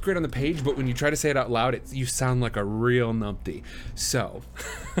that looks great on the page, but when you try to say it out loud, you sound like a real numpty. So,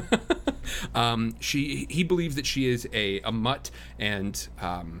 he believes that she is a mutt, and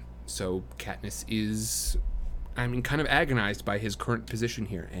so Katniss is, kind of agonized by his current position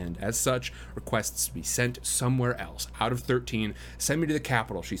here, and as such, requests to be sent somewhere else. Out of 13, send me to the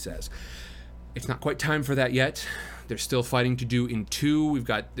capital, she says. It's not quite time for that yet. There's still fighting to do in 2. We've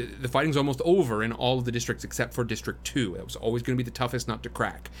got, the fighting's almost over in all of the districts except for District 2. That was always going to be the toughest nut to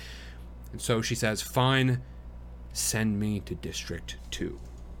crack. And so she says, fine, send me to District 2.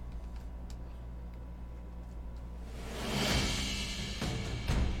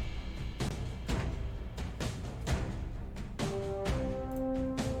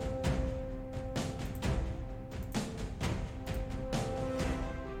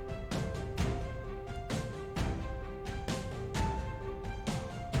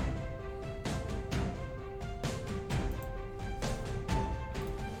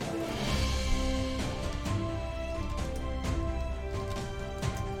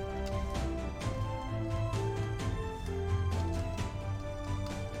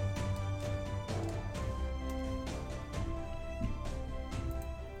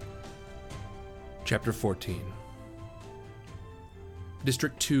 Chapter 14.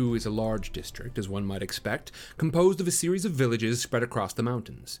 District 2 is a large district, as one might expect, composed of a series of villages spread across the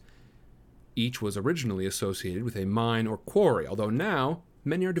mountains. Each was originally associated with a mine or quarry, although now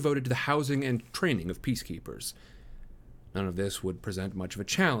many are devoted to the housing and training of peacekeepers. None of this would present much of a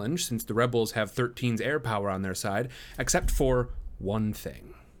challenge, since the rebels have 13's air power on their side, except for one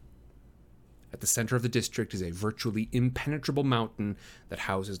thing. At the center of the district is a virtually impenetrable mountain that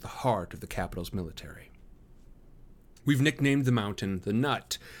houses the heart of the capital's military. We've nicknamed the mountain the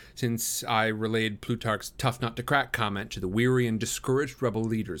Nut, since I relayed Plutarch's tough nut to crack comment to the weary and discouraged rebel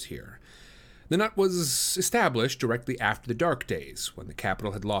leaders here. The Nut was established directly after the Dark Days, when the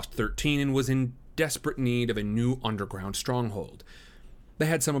capital had lost 13 and was in desperate need of a new underground stronghold. They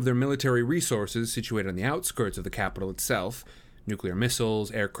had some of their military resources situated on the outskirts of the capital itself, nuclear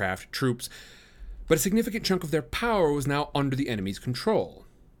missiles, aircraft, troops, but a significant chunk of their power was now under the enemy's control.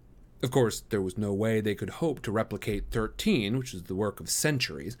 Of course, there was no way they could hope to replicate 13, which is the work of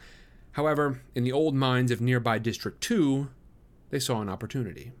centuries. However, in the old mines of nearby District 2, they saw an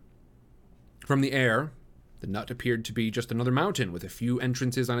opportunity. From the air, the Nut appeared to be just another mountain with a few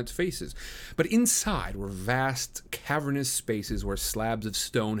entrances on its faces, but inside were vast, cavernous spaces where slabs of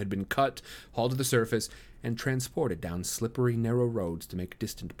stone had been cut, hauled to the surface, and transported down slippery, narrow roads to make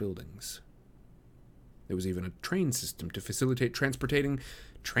distant buildings. There was even a train system to facilitate transporting.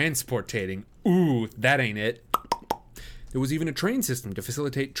 Ooh, that ain't it. There was even a train system to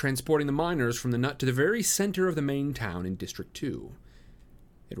facilitate transporting the miners from the Nut to the very center of the main town in District 2.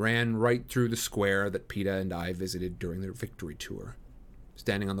 It ran right through the square that Peeta and I visited during their victory tour.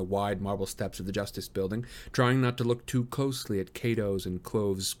 Standing on the wide marble steps of the Justice Building, trying not to look too closely at Cato's and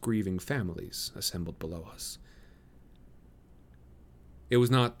Clove's grieving families assembled below us. It was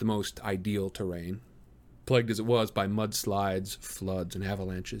not the most ideal terrain, plagued as it was by mudslides, floods, and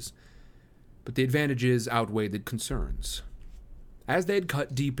avalanches. But the advantages outweighed the concerns. As they had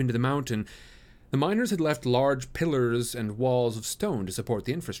cut deep into the mountain, the miners had left large pillars and walls of stone to support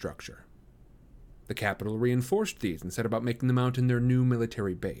the infrastructure. The capital reinforced these and set about making the mountain their new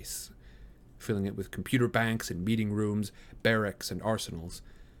military base, filling it with computer banks and meeting rooms, barracks, and arsenals,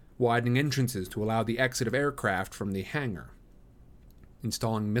 widening entrances to allow the exit of aircraft from the hangar,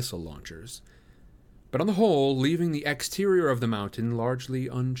 installing missile launchers, but on the whole, leaving the exterior of the mountain largely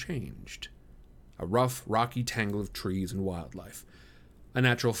unchanged. A rough, rocky tangle of trees and wildlife, a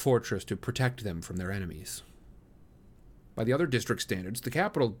natural fortress to protect them from their enemies. By the other district standards, the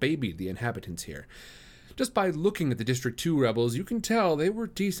capital babied the inhabitants here. Just by looking at the District 2 rebels, you can tell they were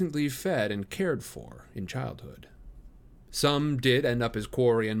decently fed and cared for in childhood. Some did end up as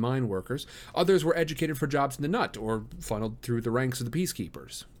quarry and mine workers, others were educated for jobs in the Nut or funneled through the ranks of the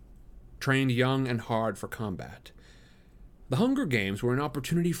peacekeepers, trained young and hard for combat. The Hunger Games were an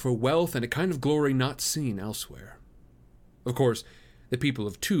opportunity for wealth and a kind of glory not seen elsewhere. Of course, the people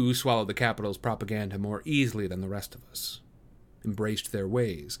of 2 swallowed the capital's propaganda more easily than the rest of us, embraced their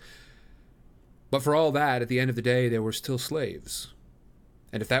ways. But for all that, at the end of the day, they were still slaves.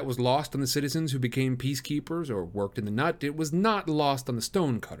 And if that was lost on the citizens who became peacekeepers or worked in the Nut, it was not lost on the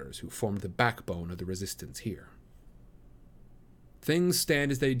stonecutters who formed the backbone of the resistance here. Things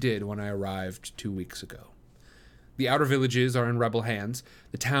stand as they did when I arrived 2 weeks ago. The outer villages are in rebel hands,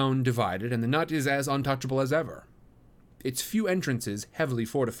 the town divided, and the Nut is as untouchable as ever. Its few entrances heavily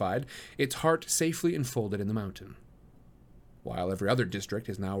fortified, its heart safely enfolded in the mountain. While every other district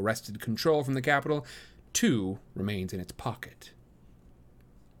has now wrested control from the capital, 2 remains in its pocket.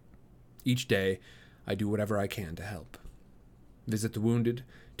 Each day, I do whatever I can to help. Visit the wounded,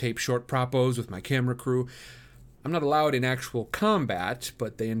 tape short propos with my camera crew. I'm not allowed in actual combat,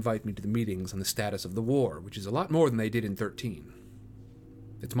 but they invite me to the meetings on the status of the war, which is a lot more than they did in 13.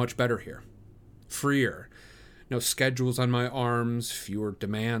 It's much better here. Freer. No schedules on my arms, fewer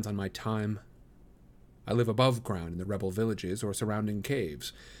demands on my time. I live above ground in the rebel villages or surrounding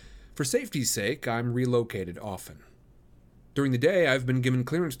caves. For safety's sake, I'm relocated often. During the day, I've been given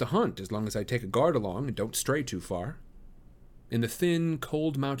clearance to hunt as long as I take a guard along and don't stray too far. In the thin,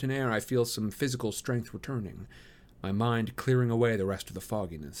 cold mountain air, I feel some physical strength returning, my mind clearing away the rest of the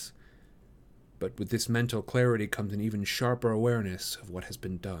fogginess. But with this mental clarity comes an even sharper awareness of what has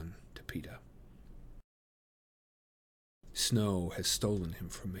been done to Peeta. Snow has stolen him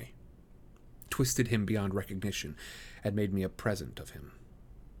from me, twisted him beyond recognition, and made me a present of him.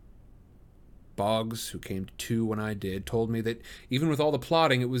 Boggs, who came to 2 when I did, told me that even with all the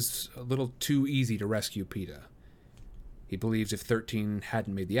plotting, it was a little too easy to rescue Peeta. He believes if 13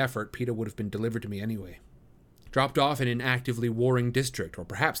 hadn't made the effort, Peeta would have been delivered to me anyway. Dropped off in an actively warring district, or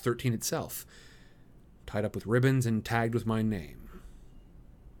perhaps 13 itself. Tied up with ribbons and tagged with my name.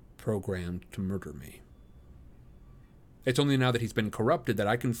 Programmed to murder me. It's only now that he's been corrupted that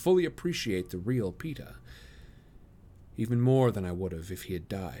I can fully appreciate the real Peeta. Even more than I would have if he had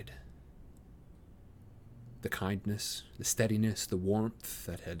died. The kindness, the steadiness, the warmth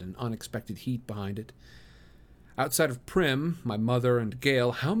that had an unexpected heat behind it. Outside of Prim, my mother, and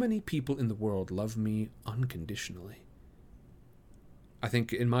Gale, how many people in the world love me unconditionally? I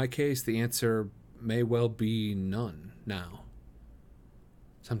think in my case the answer may well be none now.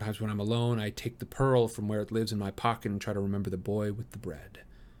 Sometimes when I'm alone, I take the pearl from where it lives in my pocket and try to remember the boy with the bread.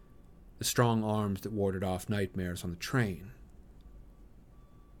 The strong arms that warded off nightmares on the train.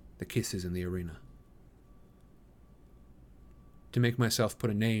 The kisses in the arena. To make myself put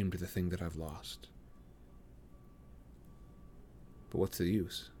a name to the thing that I've lost. But what's the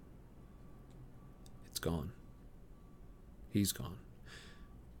use? It's gone. He's gone.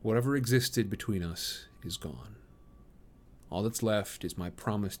 Whatever existed between us is gone. All that's left is my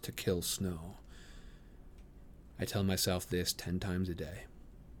promise to kill Snow. I tell myself this 10 times a day.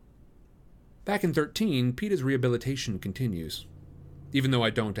 Back in 13, Peeta's rehabilitation continues. Even though I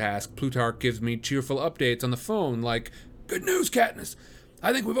don't ask, Plutarch gives me cheerful updates on the phone like, "Good news, Katniss.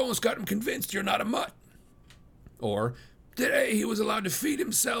 I think we've almost got him convinced you're not a mutt." Or, "Today he was allowed to feed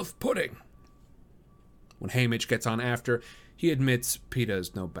himself pudding." when Haymitch gets on after, he admits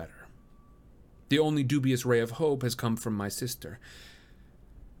Peeta's no better. The only dubious ray of hope has come from my sister.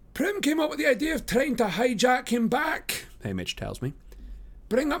 "Prim came up with the idea of trying to hijack him back," Haymitch tells me.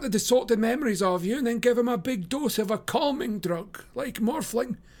 "Bring up the distorted memories of you and then give him a big dose of a calming drug, like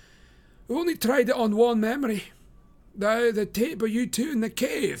Morphling. We've only tried it on one memory. The tape of you 2 in the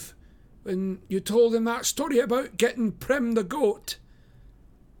cave, when you told him that story about getting Prim the goat."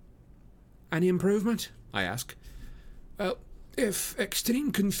 Any improvement? I ask. "Well, if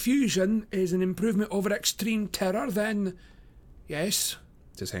extreme confusion is an improvement over extreme terror, then yes,"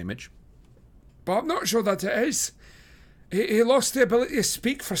 says Haymitch. "But I'm not sure that it is. He lost the ability to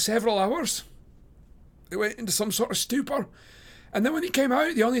speak for several hours. He went into some sort of stupor. And then when he came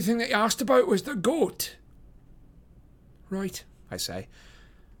out, the only thing that he asked about was the goat." Right, I say.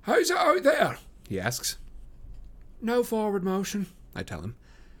 "How's it out there?" He asks. no forward motion. I tell him.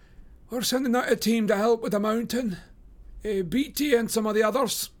 "We're sending out a team to help with the mountain. BT and some of the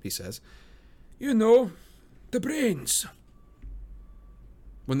others," He says. "You know, the brains."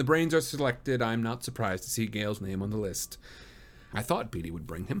 When the brains are selected, I'm not surprised to see Gale's name on the list. I thought Beatty would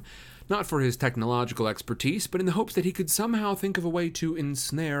bring him, not for his technological expertise, but in the hopes that he could somehow think of a way to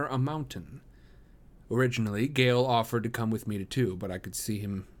ensnare a mountain. Originally, Gale offered to come with me to 2, but I could see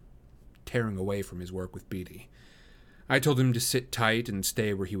him tearing away from his work with Beatty. I told him to sit tight and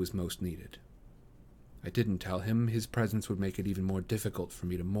stay where he was most needed. I didn't tell him his presence would make it even more difficult for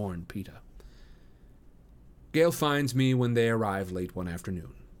me to mourn Peeta. Gale finds me when they arrive late one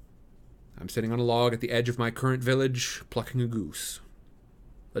afternoon. I'm sitting on a log at the edge of my current village, plucking a goose.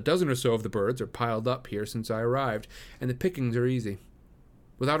 A dozen or so of the birds are piled up here since I arrived, and the pickings are easy.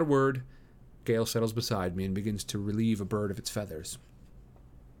 Without a word, Gale settles beside me and begins to relieve a bird of its feathers.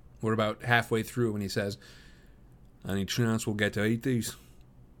 We're about halfway through when he says, "Any chance we'll get to eat these?"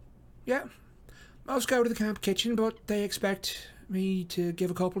 Yeah, I'll go to the camp kitchen, but they expect me to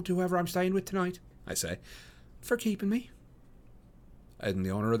give a couple to whoever I'm staying with tonight. I say. For keeping me. "Isn't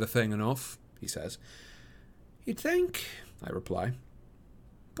the owner of the thing enough?" he says. You'd think, I reply.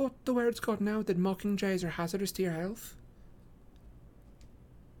 but the word's gotten out that mockingjays are hazardous to your health.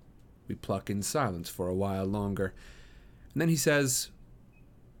 We pluck in silence for a while longer, and then he says,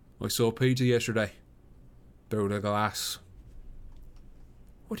 "I saw Peter yesterday. Through the glass."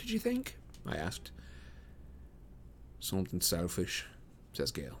 What did you think? I asked. "Something selfish,"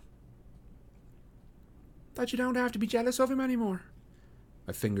 says Gale. That you don't have to be jealous of him anymore.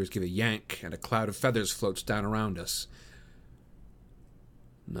 My fingers give a yank, and a cloud of feathers floats down around us.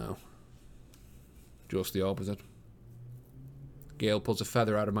 No. Just the opposite. Gale pulls a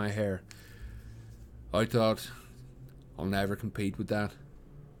feather out of my hair. "I thought, I'll never compete with that,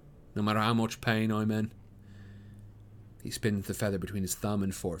 no matter how much pain I'm in." He spins the feather between his thumb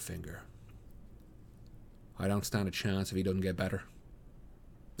and forefinger. "I don't stand a chance if he doesn't get better.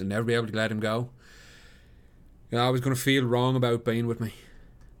 They'll never be able to let him go. You're always going to feel wrong about being with me,"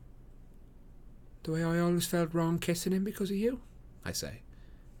 The way I always felt wrong kissing him because of you. I say.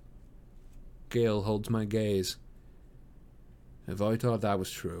 Gale holds my gaze. If I thought that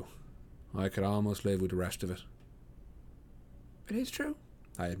was true, I could almost live with the rest of it, It is true.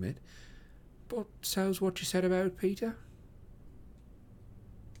 I admit. But so's what you said about Peter.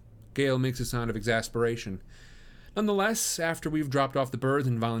 Gale makes a sound of exasperation. Nonetheless, after we've dropped off the birds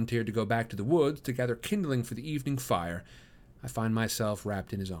and volunteered to go back to the woods to gather kindling for the evening fire, I find myself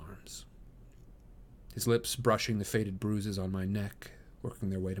wrapped in his arms. His lips brushing the faded bruises on my neck, working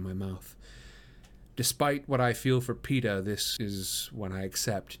their way to my mouth. Despite what I feel for Peter, this is when I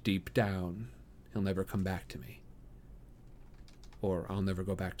accept deep down he'll never come back to me. Or I'll never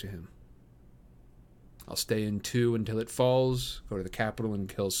go back to him. I'll stay in two until it falls, go to the capital and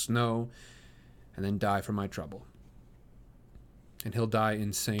kill Snow, and then die for my trouble. And he'll die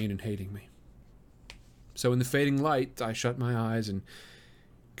insane and hating me. So in the fading light, I shut my eyes and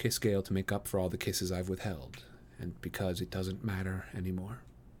kiss Gale to make up for all the kisses I've withheld, and because it doesn't matter anymore,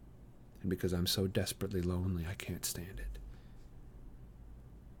 and because I'm so desperately lonely I can't stand it.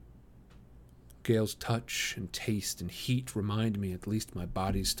 Gale's touch and taste and heat remind me at least my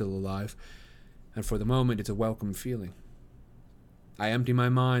body's still alive, and for the moment it's a welcome feeling. I empty my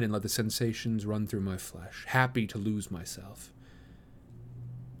mind and let the sensations run through my flesh, happy to lose myself.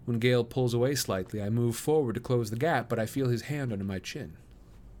 When Gale pulls away slightly, I move forward to close the gap, but I feel his hand under my chin.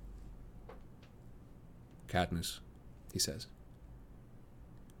 "Katniss," he says.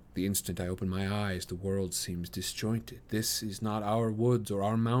 The instant I open my eyes, the world seems disjointed. This is not our woods or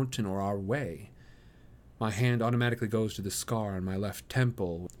our mountain or our way. My hand automatically goes to the scar on my left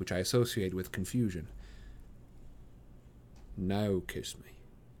temple, which I associate with confusion. "Now kiss me."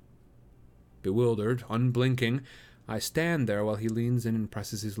 Bewildered, unblinking, I stand there while he leans in and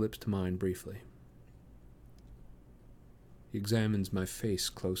presses his lips to mine briefly. He examines my face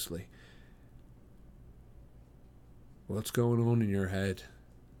closely. "What's going on in your head?"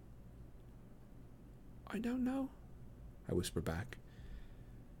 I don't know. I whisper back.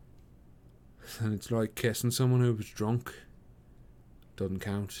 "And it's like kissing someone who was drunk." "Doesn't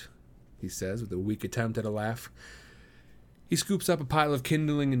count," he says with a weak attempt at a laugh. He scoops up a pile of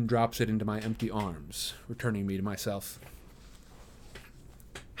kindling and drops it into my empty arms, returning me to myself.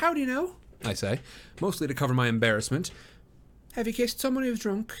 How do you know? I say, mostly to cover my embarrassment. Have you kissed someone who's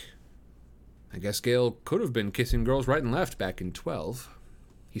drunk? I guess Gale could have been kissing girls right and left back in 12.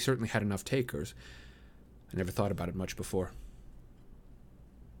 He certainly had enough takers. I never thought about it much before.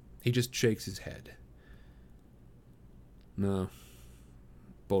 He just shakes his head. "No,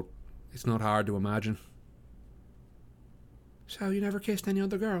 but it's not hard to imagine." So you never kissed any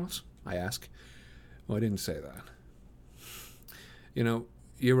other girls? I ask. "Oh, I didn't say that. You know,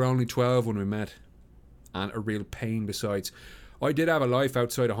 you were only 12 when we met, and a real pain besides. I did have a life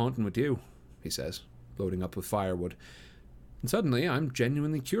outside of hunting with you," he says, loading up with firewood. And suddenly I'm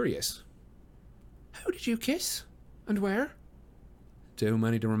genuinely curious. Who did you kiss? And where? "Too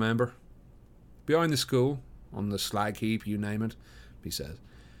many to remember. Behind the school, on the slag heap, you name it," he says.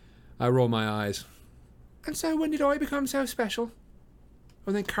 I roll my eyes. And so when did I become so special?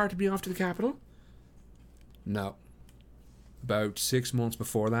 When they carted me off to the capital? No. About 6 months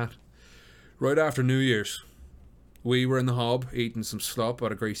before that. Right after New Year's. We were in the hob, eating some slop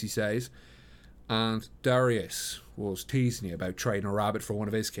out of Greasy Say's, and Darius was teasing me about trading a rabbit for one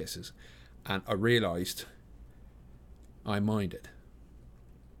of his kisses, and I realised I minded.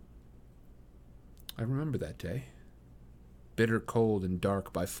 I remember that day. Bitter cold and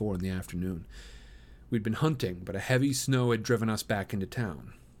dark by 4 in the afternoon. We'd been hunting, but a heavy snow had driven us back into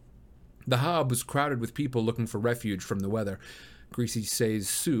town. The hob was crowded with people looking for refuge from the weather. Greasy Say's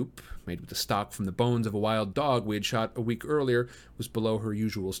soup, made with the stock from the bones of a wild dog we had shot a week earlier, was below her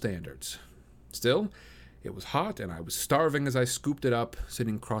usual standards. Still, it was hot, and I was starving as I scooped it up,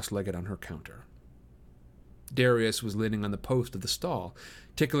 sitting cross-legged on her counter. Darius was leaning on the post of the stall,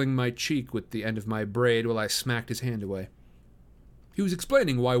 tickling my cheek with the end of my braid while I smacked his hand away. He was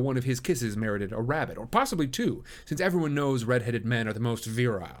explaining why one of his kisses merited a rabbit, or possibly two, since everyone knows red-headed men are the most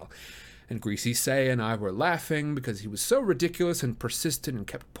virile. And Greasy Say and I were laughing because he was so ridiculous and persistent and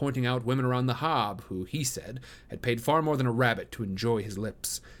kept pointing out women around the hob who, he said, had paid far more than a rabbit to enjoy his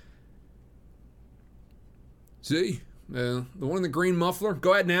lips. See? The one in the green muffler?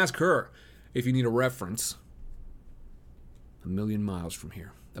 Go ahead and ask her, if you need a reference. 1,000,000 miles from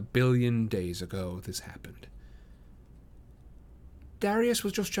here. 1 billion days ago, this happened. Darius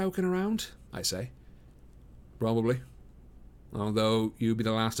was just joking around, I say. Probably. Although you'd be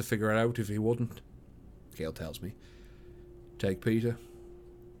the last to figure it out if he wouldn't, Gale tells me. Take Peter.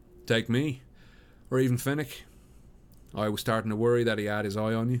 Take me. Or even Finnick. I was starting to worry that he had his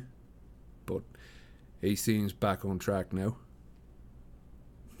eye on you. But he seems back on track now.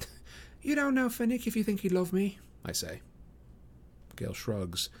 You don't know Finnick if you think he'd love me, I say. Gale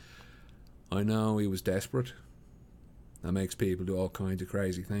shrugs. I know he was desperate. That makes people do all kinds of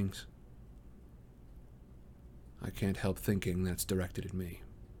crazy things. I can't help thinking that's directed at me.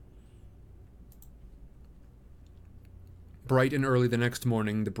 Bright and early the next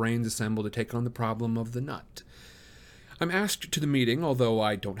morning, the brains assemble to take on the problem of the nut. I'm asked to the meeting, although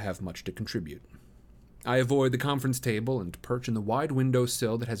I don't have much to contribute. I avoid the conference table and perch in the wide window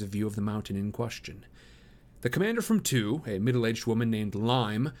sill that has a view of the mountain in question. The commander from 2, a middle-aged woman named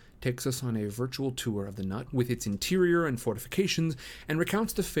Lime, takes us on a virtual tour of the nut with its interior and fortifications and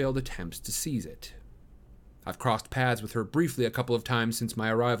recounts the failed attempts to seize it. I've crossed paths with her briefly a couple of times since my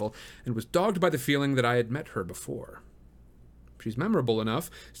arrival and was dogged by the feeling that I had met her before. She's memorable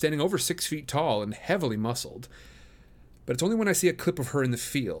enough, standing over 6 feet tall and heavily muscled. But it's only when I see a clip of her in the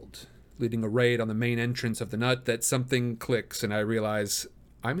field, leading a raid on the main entrance of the nut, that something clicks and I realize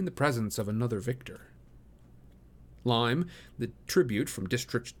I'm in the presence of another victor. Lime, the tribute from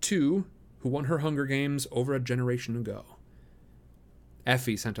District 2, who won her Hunger Games over a generation ago.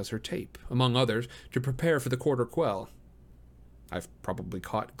 Effie sent us her tape, among others, to prepare for the Quarter Quell. I've probably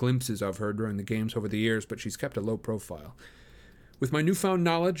caught glimpses of her during the games over the years, but she's kept a low profile. With my newfound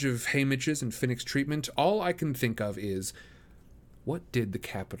knowledge of Haymitch's and Finnick's treatment, all I can think of is, what did the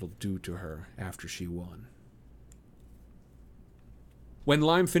Capitol do to her after she won? When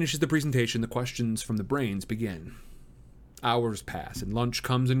Lime finishes the presentation, the questions from the brains begin. Hours pass, and lunch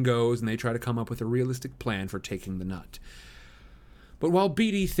comes and goes, and they try to come up with a realistic plan for taking the nut. But while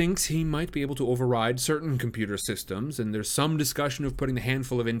Beatty thinks he might be able to override certain computer systems, and there's some discussion of putting a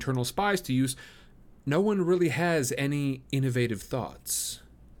handful of internal spies to use, no one really has any innovative thoughts.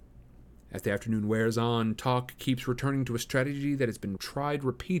 As the afternoon wears on, talk keeps returning to a strategy that has been tried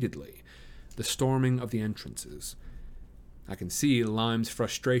repeatedly, the storming of the entrances. I can see Lime's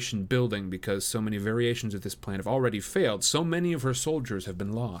frustration building because so many variations of this plan have already failed. So many of her soldiers have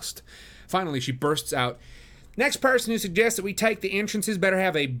been lost. Finally, she bursts out, "Next person who suggests that we take the entrances better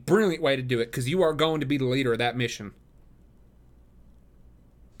have a brilliant way to do it, because you are going to be the leader of that mission."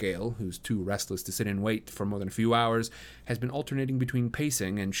 Gale, who's too restless to sit and wait for more than a few hours, has been alternating between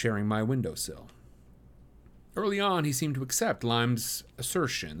pacing and sharing my windowsill. Early on, he seemed to accept Lime's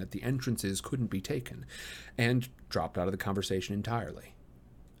assertion that the entrances couldn't be taken, and dropped out of the conversation entirely.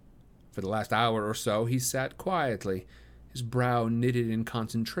 For the last hour or so, he sat quietly, his brow knitted in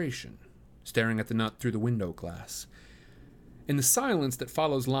concentration, staring at the nut through the window glass. In the silence that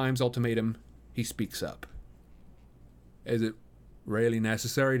follows Lime's ultimatum, he speaks up. "Is it really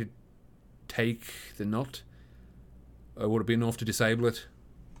necessary to take the nut? Or would it be enough to disable it?"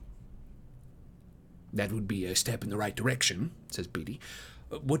 "That would be a step in the right direction," says Beatty.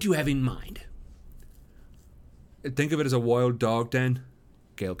 "What do you have in mind?" "Think of it as a wild dog den,"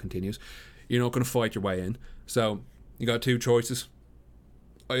 Gale continues. "You're not going to fight your way in. So, you got 2 choices.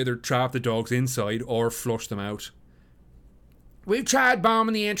 Either trap the dogs inside or flush them out." "We've tried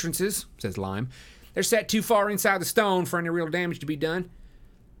bombing the entrances," says Lime. "They're set too far inside the stone for any real damage to be done."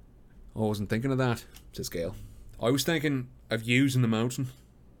 "I wasn't thinking of that," says Gale. "I was thinking of using the mountain."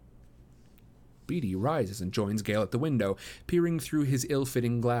 Beatty rises and joins Gale at the window, peering through his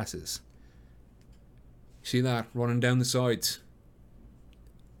ill-fitting glasses. "See that running down the sides?"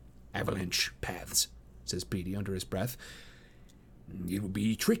 "Avalanche paths," says Beatty under his breath. "It would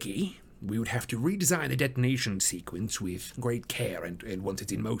be tricky. We would have to redesign the detonation sequence with great care, and once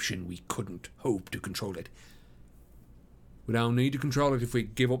it's in motion, we couldn't hope to control it." "We don't need to control it if we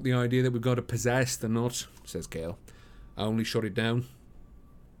give up the idea that we've got to possess the nut," says Gale. I only shut it down.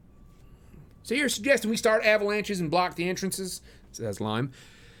 So you're suggesting we start avalanches and block the entrances? Says Lime.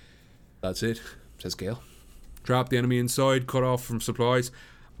 That's it, says Gale. Trap the enemy inside, cut off from supplies,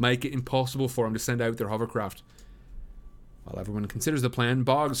 make it impossible for them to send out their hovercraft. While everyone considers the plan,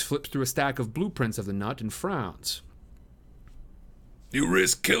 Boggs flips through a stack of blueprints of the nut and frowns. You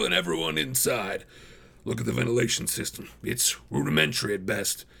risk killing everyone inside. Look at the ventilation system. It's rudimentary at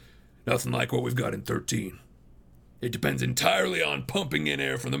best. Nothing like what we've got in 13. It depends entirely on pumping in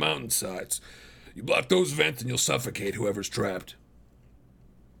air from the mountainsides. You block those vents and you'll suffocate whoever's trapped.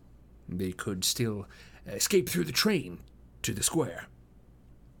 They could still escape through the train to the square.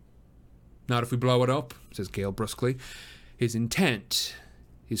 Not if we blow it up, says Gale brusquely. His intent,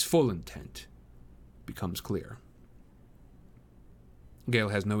 his full intent, becomes clear. Gale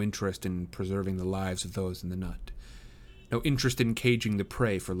has no interest in preserving the lives of those in the nut. No interest in caging the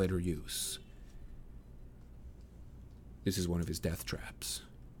prey for later use. This is one of his death traps.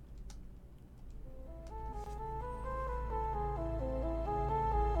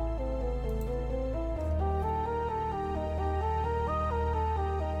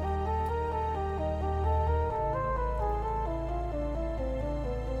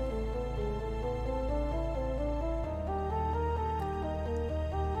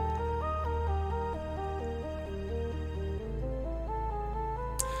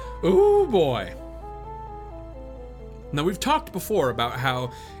 Oh boy. Now, we've talked before about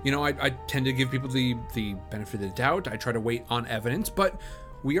how, I tend to give people the benefit of the doubt. I try to wait on evidence, but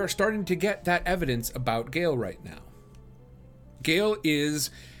we are starting to get that evidence about Gale right now. Gale is,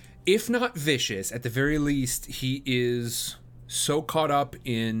 if not vicious, at the very least, he is so caught up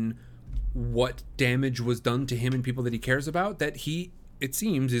in what damage was done to him and people that he cares about that he, it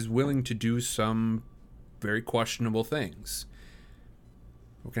seems, is willing to do some very questionable things.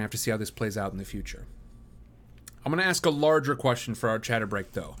 We're going to have to see how this plays out in the future. I'm going to ask a larger question for our chatter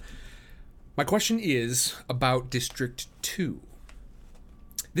break, though. My question is about District 2.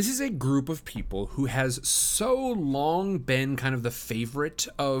 This is a group of people who has so long been kind of the favorite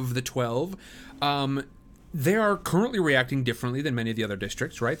of the 12. They are currently reacting differently than many of the other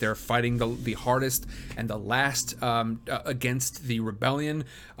districts, right? They're fighting the hardest and the last against the rebellion.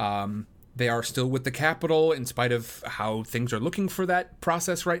 They are still with the capital in spite of how things are looking for that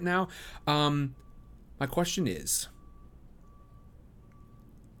process right now. My question is,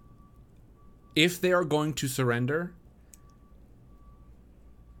 if they are going to surrender,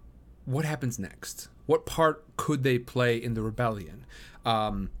 what happens next? What part could they play in the rebellion?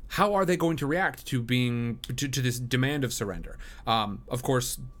 How are they going to react to to this demand of surrender? Of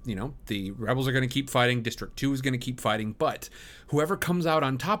course, the rebels are going to keep fighting. District 2 is going to keep fighting. But whoever comes out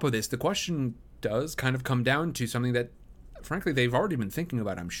on top of this, the question does kind of come down to something that, frankly, they've already been thinking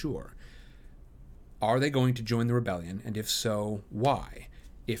about, I'm sure. Are they going to join the rebellion? And if so, why?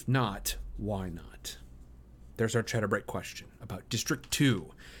 If not, why not? There's our chatter break question about District 2.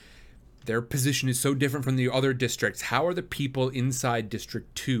 Their position is so different from the other districts. How are the people inside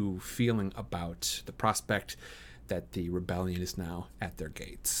District 2 feeling about the prospect that the rebellion is now at their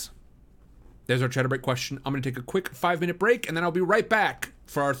gates? There's our chatter break question. I'm going to take a quick 5-minute break, and then I'll be right back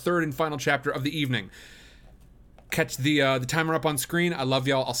for our third and final chapter of the evening. Catch the timer up on screen. I love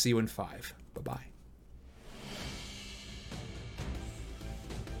y'all. I'll see you in 5. Bye-bye.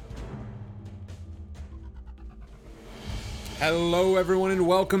 Hello, everyone, and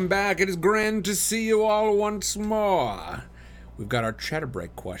welcome back. It is grand to see you all once more. We've got our chatter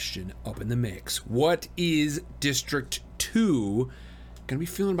break question up in the mix. What is District 2 going to be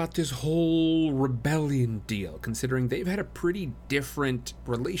feeling about this whole rebellion deal, considering they've had a pretty different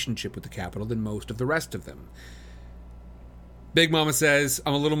relationship with the capital than most of the rest of them? Big Mama says,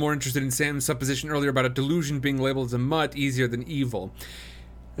 I'm a little more interested in Sam's supposition earlier about a delusion being labeled as a mutt easier than evil.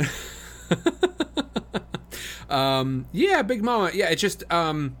 Yeah, Big Mama. Yeah, it's just,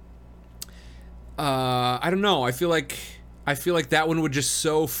 I don't know. I feel like that one would just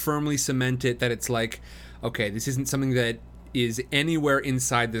so firmly cement it that it's like, okay, this isn't something that is anywhere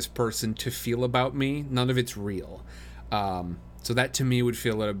inside this person to feel about me. None of it's real. So that to me would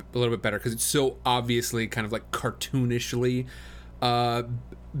feel a little bit better because it's so obviously kind of like cartoonishly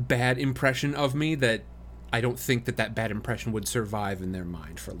bad impression of me that I don't think that bad impression would survive in their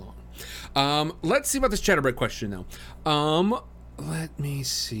mind for long. Let's see about this chatter break question now. Let me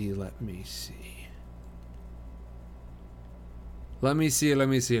see.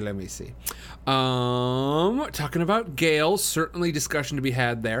 Talking about Gale, certainly discussion to be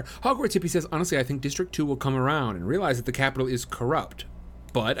had there. Hogwarts Hippie says, honestly, I think District 2 will come around and realize that the capital is corrupt,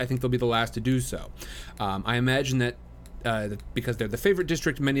 but I think they'll be the last to do so. I imagine that because they're the favorite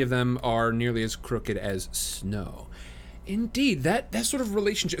district, many of them are nearly as crooked as Snow. Indeed, that sort of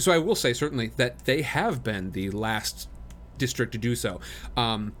relationship. So I will say certainly that they have been the last district to do so.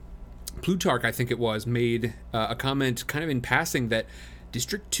 Plutarch, I think it was, made a comment kind of in passing that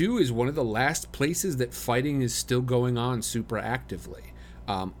District 2 is one of the last places that fighting is still going on super actively.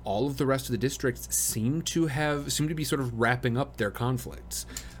 All of the rest of the districts seem to be sort of wrapping up their conflicts,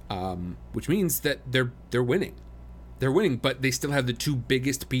 which means that they're winning. They're winning, but they still have the two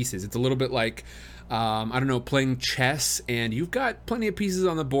biggest pieces. It's a little bit like, I don't know, playing chess, and you've got plenty of pieces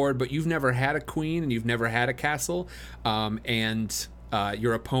on the board, but you've never had a queen and you've never had a castle, and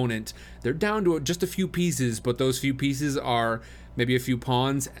your opponent, they're down to just a few pieces, but those few pieces are maybe a few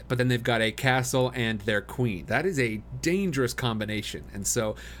pawns, but then they've got a castle and their queen. That is a dangerous combination, and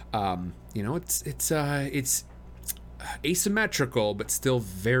so it's asymmetrical, but still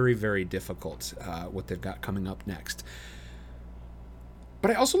very, very difficult, what they've got coming up next.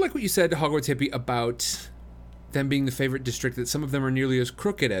 But I also like what you said, Hogwarts Hippie, about them being the favorite district, that some of them are nearly as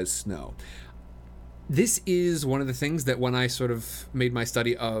crooked as Snow. This is one of the things that when I sort of made my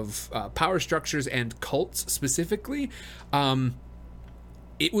study of power structures and cults specifically,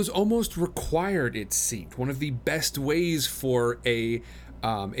 it was almost required, it seemed. One of the best ways for a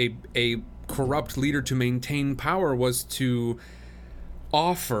corrupt leader to maintain power was to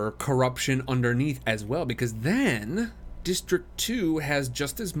offer corruption underneath as well, because then District 2 has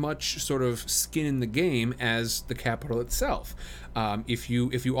just as much sort of skin in the game as the capital itself. If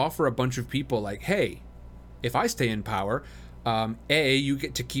you offer a bunch of people like, hey, if I stay in power, A, you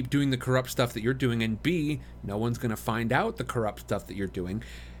get to keep doing the corrupt stuff that you're doing, and B, no one's going to find out the corrupt stuff that you're doing.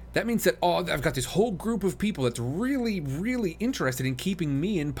 That means that I've got this whole group of people that's really, really interested in keeping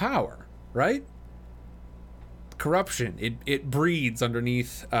me in power, right? Corruption, it breeds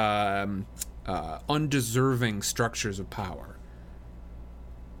underneath undeserving structures of power.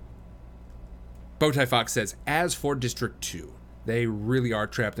 Bowtie Fox says, as for District 2, they really are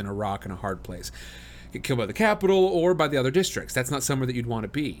trapped in a rock and a hard place. Get killed by the capital or by the other districts. That's not somewhere that you'd want to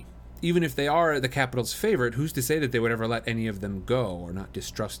be. Even if they are the capital's favorite, who's to say that they would ever let any of them go or not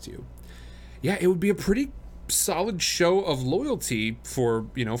distrust you? Yeah, it would be a pretty solid show of loyalty for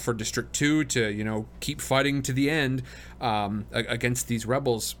District 2 to, keep fighting to the end against these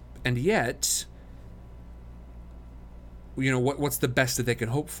rebels. And yet, what's the best that they can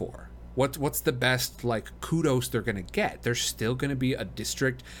hope for? What's the best, kudos they're going to get? There's still going to be a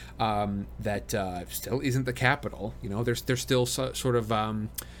district that still isn't the capital. They're still sort of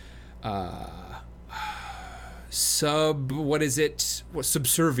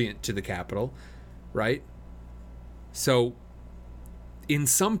subservient to the capital, right? So in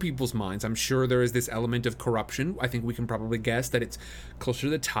some people's minds, I'm sure there is this element of corruption. I think we can probably guess that it's closer to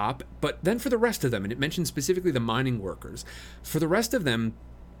the top. But then for the rest of them, and it mentions specifically the mining workers, for the rest of them,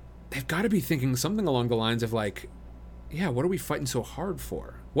 they've got to be thinking something along the lines of what are we fighting so hard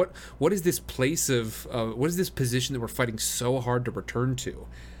for? What is this place of, what is this position that we're fighting so hard to return to?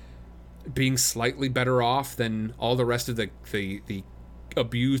 Being slightly better off than all the rest of the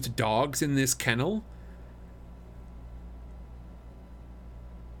abused dogs in this kennel?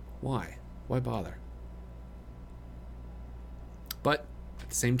 Why? Why bother? But at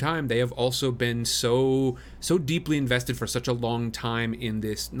the same time, they have also been so deeply invested for such a long time in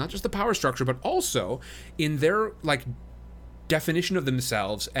this, not just the power structure, but also in their definition of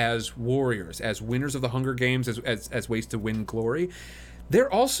themselves as warriors, as winners of the Hunger Games, as ways to win glory.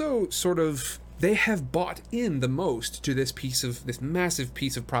 They're also they have bought in the most to this massive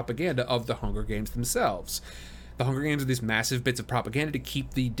piece of propaganda of the Hunger Games themselves. The Hunger Games are these massive bits of propaganda to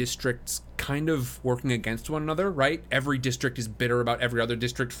keep the districts kind of working against one another, right? Every district is bitter about every other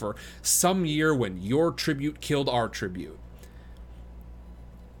district for some year when your tribute killed our tribute.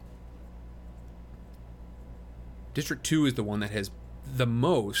 District 2 is the one that has the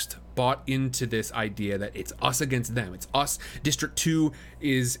most bought into this idea that it's us against them. It's us. District 2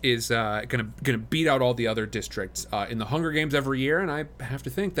 is gonna beat out all the other districts in the Hunger Games every year, and I have to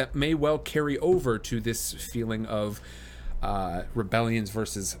think that may well carry over to this feeling of rebellions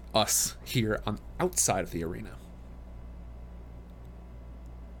versus us here on outside of the arena.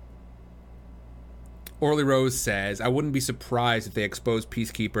 Orly Rose says, I wouldn't be surprised if they expose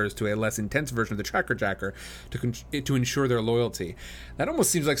peacekeepers to a less intense version of the Tracker Jacker to ensure their loyalty. That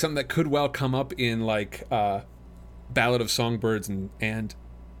almost seems like something that could well come up in Ballad of Songbirds and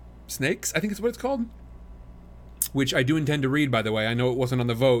Snakes, I think is what it's called. Which I do intend to read, by the way. I know it wasn't on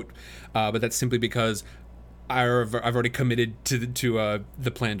the vote, but that's simply because I've already committed to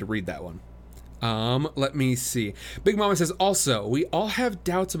the plan to read that one. Let me see. Big Mama says, also, we all have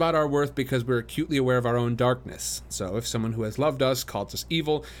doubts about our worth because we're acutely aware of our own darkness. So if someone who has loved us calls us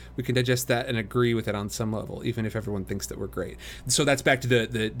evil, we can digest that and agree with it on some level, even if everyone thinks that we're great. So that's back to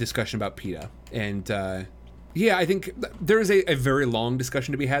the discussion about PETA. And, yeah, I think there is a very long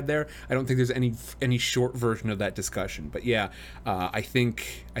discussion to be had there. I don't think there's any short version of that discussion. But yeah, I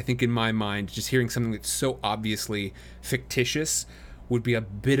think in my mind, just hearing something that's so obviously fictitious would be a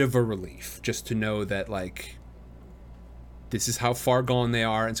bit of a relief, just to know that, like, this is how far gone they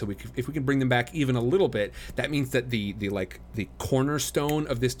are, and so if we can bring them back even a little bit, that means that the cornerstone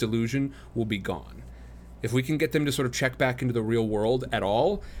of this delusion will be gone. If we can get them to sort of check back into the real world at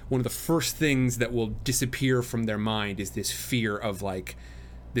all, one of the first things that will disappear from their mind is this fear of, like,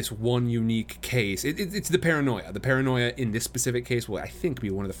 this one unique case. It's the paranoia. The paranoia in this specific case will, I think,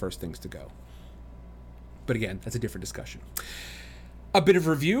 be one of the first things to go. But again, that's a different discussion. A bit of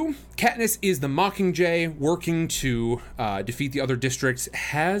review. Katniss is the Mockingjay working to defeat the other districts,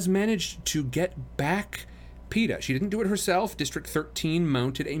 has managed to get back PETA. She didn't do it herself. District 13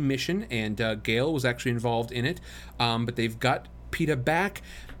 mounted a mission, and Gale was actually involved in it. But they've got PETA back.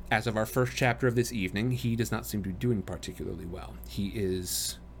 As of our first chapter of this evening, he does not seem to be doing particularly well.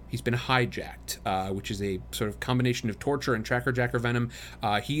 He's been hijacked, which is a sort of combination of torture and tracker-jacker venom.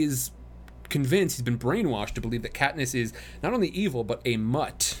 He is convinced, he's been brainwashed to believe that Katniss is not only evil, but a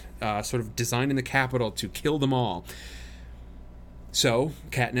mutt, sort of designed in the Capitol to kill them all. So,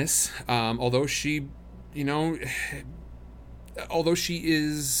 Katniss, although she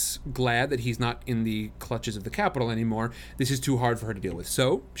is glad that he's not in the clutches of the Capitol anymore, this is too hard for her to deal with.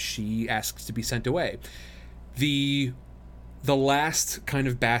 So, she asks to be sent away. The last kind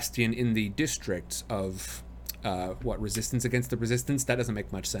of bastion in the districts of resistance against the resistance? That doesn't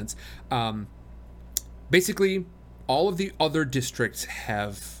make much sense. Basically, all of the other districts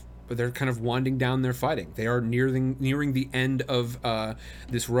they're kind of winding down their fighting. They are nearing the end of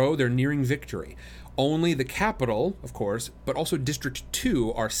this road. They're nearing victory. Only the Capitol, of course, but also District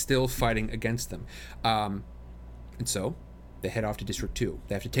 2 are still fighting against them. And so they head off to District 2.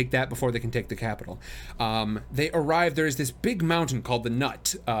 They have to take that before they can take the Capitol. They arrive. There is this big mountain called the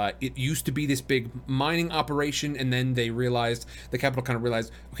Nut. It used to be this big mining operation, and then the Capitol kind of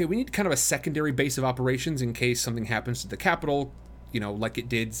realized, okay, we need kind of a secondary base of operations in case something happens to the Capitol, like it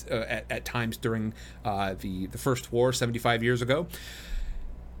did at times during the First War 75 years ago.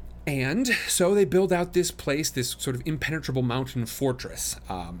 And so they build out this place, this sort of impenetrable mountain fortress.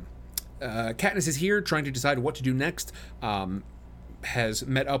 Katniss is here trying to decide what to do next, has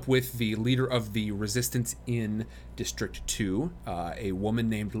met up with the leader of the resistance in District 2, a woman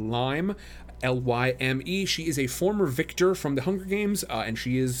named Lyme, Lyme. She is a former victor from the Hunger Games, and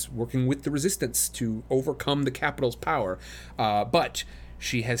she is working with the resistance to overcome the Capitol's power. But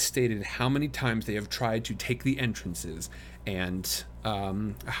she has stated how many times they have tried to take the entrances, and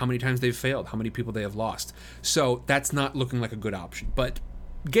how many times they've failed, how many people they have lost. So that's not looking like a good option. But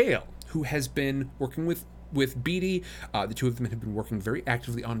Gale, who has been working with Beetee, the two of them have been working very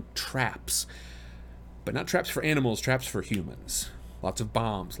actively on traps, but not traps for animals, traps for humans. Lots of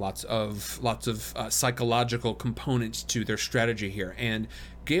bombs, lots of psychological components to their strategy here. And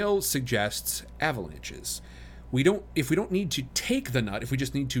Gale suggests avalanches. If we don't need to take the Nut, if we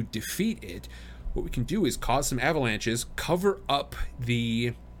just need to defeat it, what we can do is cause some avalanches, cover up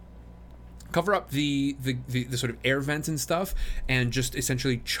the sort of air vents and stuff, and just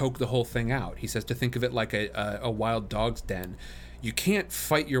essentially choke the whole thing out. He says to think of it like a wild dog's den. You can't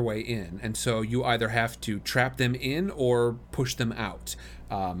fight your way in, and so you either have to trap them in or push them out.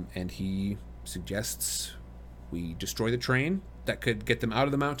 And he suggests we destroy the train that could get them out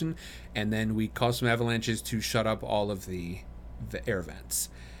of the mountain, and then we cause some avalanches to shut up all of the air vents.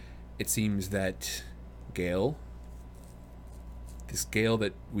 It seems that this Gale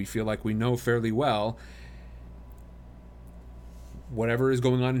that we feel like we know fairly well, whatever is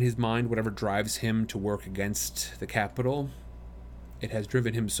going on in his mind, whatever drives him to work against the Capitol, it has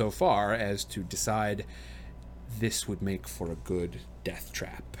driven him so far as to decide this would make for a good death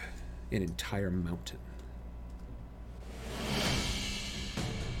trap, an entire mountain.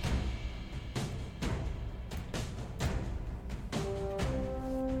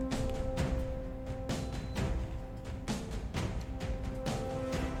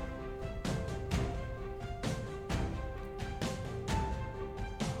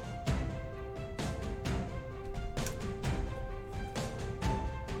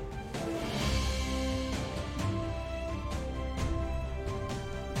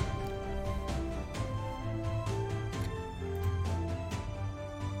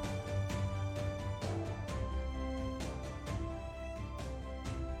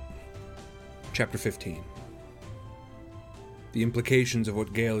 Chapter 15. The implications of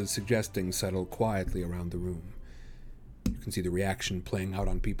what Gale is suggesting settle quietly around the room. You can see the reaction playing out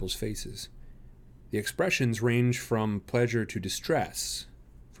on people's faces. The expressions range from pleasure to distress,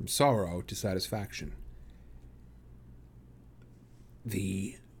 from sorrow to satisfaction.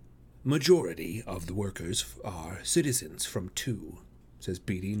 The majority of the workers are citizens from 2, says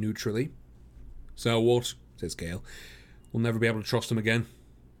Beatty neutrally. So what? Says Gale. We'll never be able to trust them again.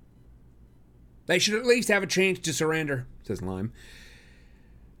 They should at least have a chance to surrender, says Lime.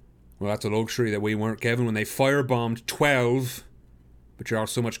 Well, that's a luxury that we weren't given when they firebombed 12. But you're all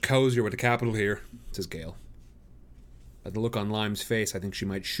so much cozier with the capital here, says Gale. At the look on Lime's face, I think she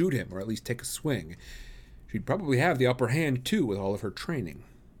might shoot him, or at least take a swing. She'd probably have the upper hand, too, with all of her training.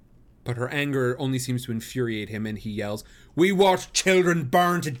 But her anger only seems to infuriate him, and he yells, "We watched children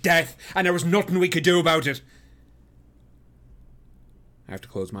burn to death, and there was nothing we could do about it!" I have to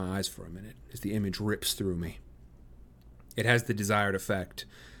close my eyes for a minute as the image rips through me. It has the desired effect.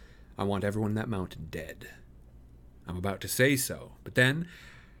 I want everyone in that mountain dead. I'm about to say so, but then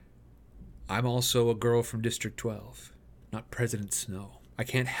I'm also a girl from District 12, not President Snow. I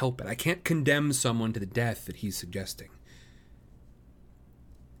can't help it. I can't condemn someone to the death that he's suggesting.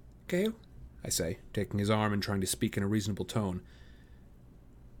 Gale, I say, taking his arm and trying to speak in a reasonable tone.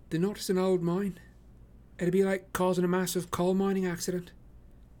 They noticed an old mine. It'd be like causing a massive coal mining accident.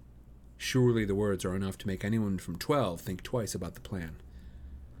 Surely the words are enough to make anyone from 12 think twice about the plan.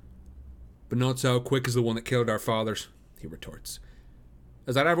 But not so quick as the one that killed our fathers, he retorts.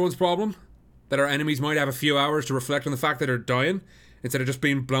 Is that everyone's problem? That our enemies might have a few hours to reflect on the fact that they're dying, instead of just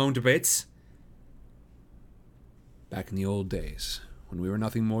being blown to bits? Back in the old days, when we were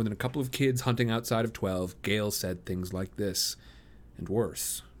nothing more than a couple of kids hunting outside of 12, Gale said things like this, and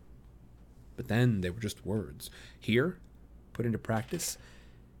worse. But then they were just words. Here, put into practice,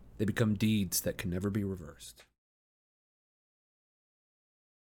 they become deeds that can never be reversed.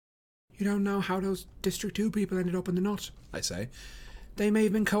 You don't know how those District 2 people ended up in the nut, I say. They may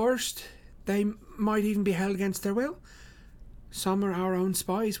have been coerced. They might even be held against their will. Some are our own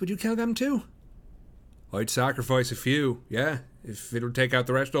spies. Would you kill them too? I'd sacrifice a few, yeah, if it would take out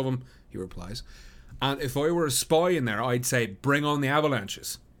the rest of them, he replies. And if I were a spy in there, I'd say, bring on the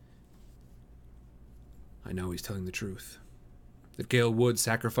avalanches. I know he's telling the truth. That Gale would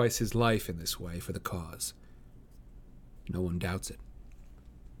sacrifice his life in this way for the cause. No one doubts it.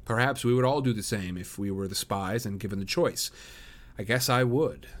 Perhaps we would all do the same if we were the spies and given the choice. I guess I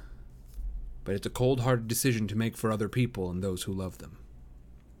would. But it's a cold-hearted decision to make for other people and those who love them.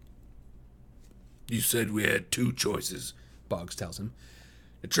 You said we had 2 choices, Boggs tells him.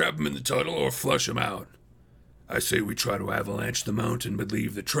 To trap him in the tunnel or flush him out. I say we try to avalanche the mountain but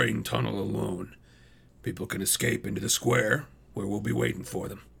leave the train tunnel alone. People can escape into the square, where we'll be waiting for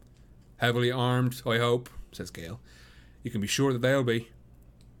them. Heavily armed, I hope, says Gale. You can be sure that they'll be.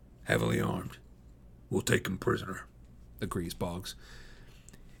 Heavily armed. We'll take them prisoner, agrees Boggs.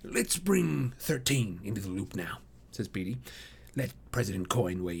 Let's bring 13 into the loop now, says Beatty. Let President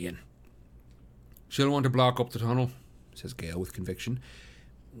Coyne weigh in. She'll want to block up the tunnel, says Gale with conviction.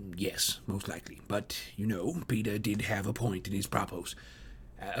 Yes, most likely. But, you know, Peter did have a point in his propos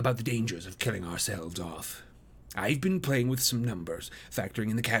about the dangers of killing ourselves off. I've been playing with some numbers, factoring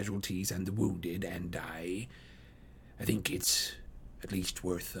in the casualties and the wounded, and I think it's at least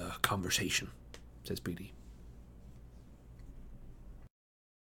worth a conversation, says Beatty.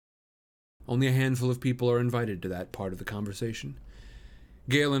 Only a handful of people are invited to that part of the conversation.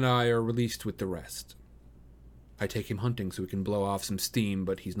 Gale and I are released with the rest. I take him hunting so we can blow off some steam,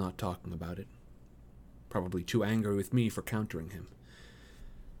 but he's not talking about it. Probably too angry with me for countering him.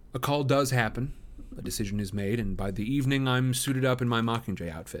 A call does happen, a decision is made, and by the evening I'm suited up in my Mockingjay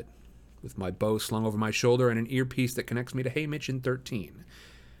outfit, with my bow slung over my shoulder and an earpiece that connects me to Hey Mitch in 13,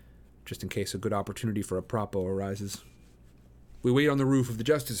 just in case a good opportunity for a propo arises. We wait on the roof of the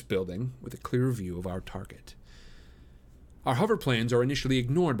Justice Building with a clear view of our target. Our hoverplanes are initially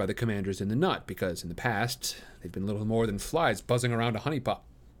ignored by the commanders in the Nut because, in the past, they've been little more than flies buzzing around a honeypot.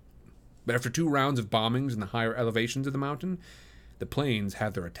 But after 2 rounds of bombings in the higher elevations of the mountain, the planes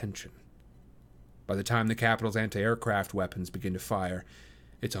have their attention. By the time the capital's anti-aircraft weapons begin to fire,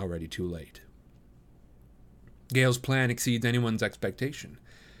 it's already too late. Gale's plan exceeds anyone's expectation.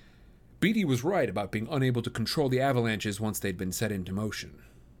 Beatty was right about being unable to control the avalanches once they'd been set into motion.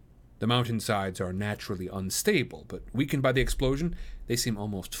 The mountainsides are naturally unstable, but weakened by the explosion, they seem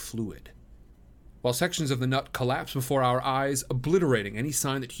almost fluid. While sections of the Nut collapse before our eyes, obliterating any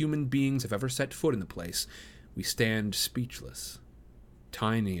sign that human beings have ever set foot in the place, we stand speechless,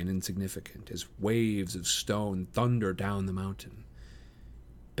 tiny and insignificant, as waves of stone thunder down the mountain.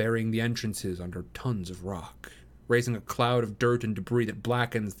 burying the entrances under tons of rock, raising a cloud of dirt and debris that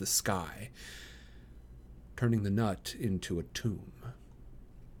blackens the sky, turning the nut into a tomb.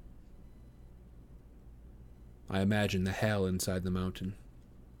 I imagine the hell inside the mountain.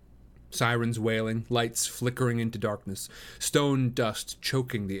 Sirens wailing, lights flickering into darkness, stone dust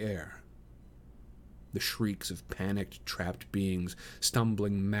choking the air. The shrieks of panicked, trapped beings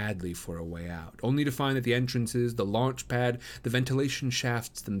stumbling madly for a way out, only to find that the entrances, the launch pad, the ventilation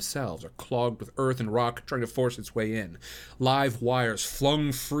shafts themselves are clogged with earth and rock trying to force its way in. Live wires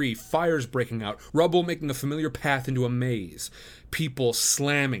flung free, fires breaking out, rubble making a familiar path into a maze. People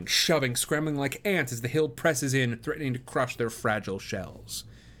slamming, shoving, scrambling like ants as the hill presses in, threatening to crush their fragile shells.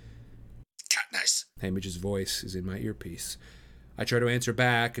 Katniss! Hamige's voice is in my earpiece. I try to answer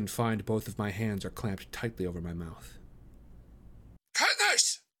back and find both of my hands are clamped tightly over my mouth.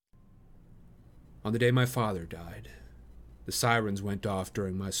 Katniss! On the day my father died, the sirens went off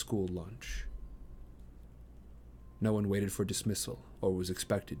during my school lunch. No one waited for dismissal, or was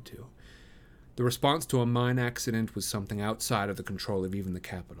expected to. The response to a mine accident was something outside of the control of even the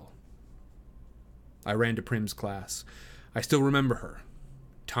Capitol. I ran to Prim's class. I still remember her.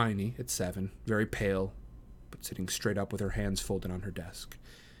 Tiny at 7, very pale, but sitting straight up with her hands folded on her desk,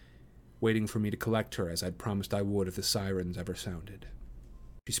 waiting for me to collect her as I'd promised I would if the sirens ever sounded.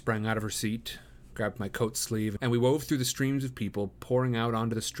 She sprang out of her seat, grabbed my coat sleeve, and we wove through the streams of people pouring out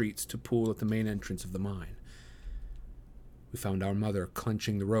onto the streets to pool at the main entrance of the mine. We found our mother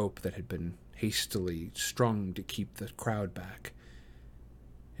clenching the rope that had been hastily strung to keep the crowd back.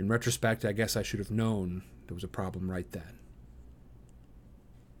 In retrospect, I guess I should have known there was a problem right then.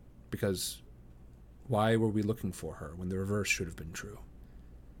 Because why were we looking for her when the reverse should have been true?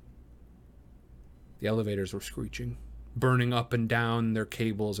 The elevators were screeching, burning up and down their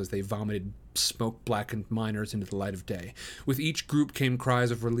cables as they vomited smoke-blackened miners into the light of day. With each group came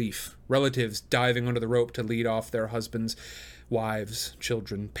cries of relief, relatives diving under the rope to lead off their husbands, wives,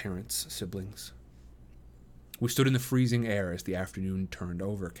 children, parents, siblings. We stood in the freezing air as the afternoon turned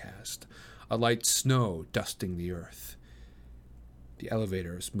overcast, a light snow dusting the earth. The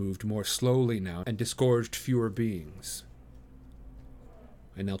elevators moved more slowly now and disgorged fewer beings.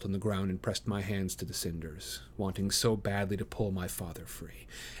 I knelt on the ground and pressed my hands to the cinders, wanting so badly to pull my father free.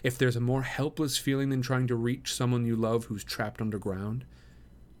 If there's a more helpless feeling than trying to reach someone you love who's trapped underground,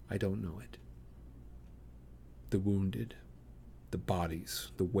 I don't know it. The wounded, the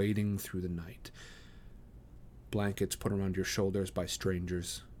bodies, the wading through the night, blankets put around your shoulders by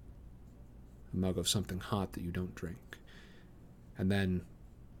strangers, a mug of something hot that you don't drink. And then,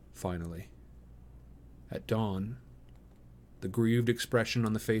 finally, at dawn, the grieved expression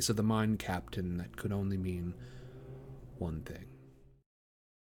on the face of the mine captain that could only mean one thing.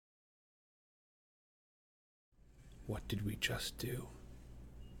 What did we just do?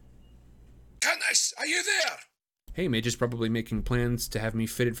 Katniss, are you there? Haymitch is probably making plans to have me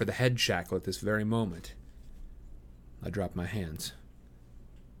fitted for the head shackle at this very moment. I drop my hands.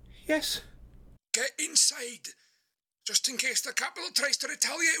 Yes. Get inside. Just in case the Capitol tries to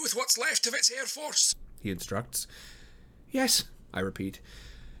retaliate with what's left of its Air Force. He instructs. Yes, I repeat.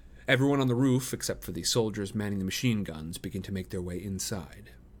 Everyone on the roof, except for the soldiers manning the machine guns, begin to make their way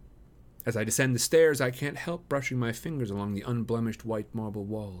inside. As I descend the stairs, I can't help brushing my fingers along the unblemished white marble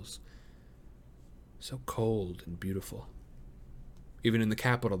walls. So cold and beautiful. Even in the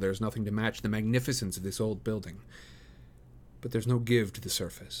Capitol, there's nothing to match the magnificence of this old building. But there's no give to the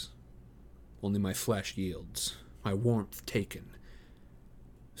surface. Only my flesh yields, my warmth taken.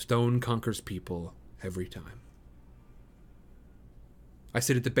 Stone conquers people every time. I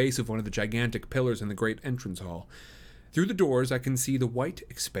sit at the base of one of the gigantic pillars in the great entrance hall. Through the doors, I can see the white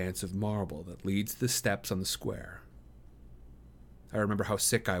expanse of marble that leads to the steps on the square. I remember how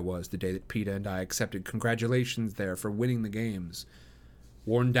sick I was the day that Peeta and I accepted congratulations there for winning the games.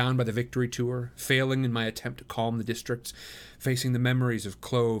 Worn down by the victory tour, failing in my attempt to calm the districts, facing the memories of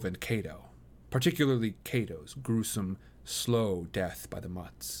Clove and Cato, particularly Cato's gruesome, slow death by the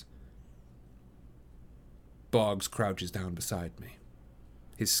Mutts. Boggs crouches down beside me,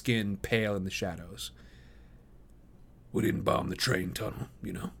 his skin pale in the shadows. We didn't bomb the train tunnel,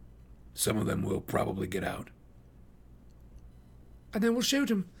 you know. Some of them will probably get out. And then we'll shoot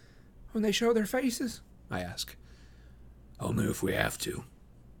them when they show their faces? I ask. Only if we have to.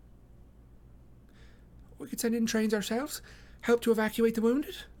 We could send in trains ourselves, help to evacuate the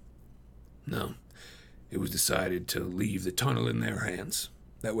wounded? No. It was decided to leave the tunnel in their hands.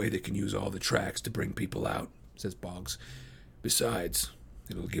 That way they can use all the tracks to bring people out, says Boggs. Besides,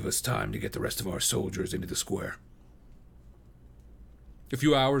 it'll give us time to get the rest of our soldiers into the square. A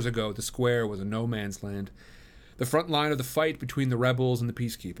few hours ago, the square was a no-man's land. the front line of the fight between the rebels and the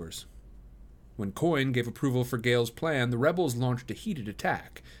peacekeepers. When Coin gave approval for Gale's plan, the rebels launched a heated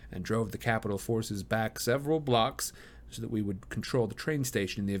attack and drove the capital forces back several blocks so that we would control the train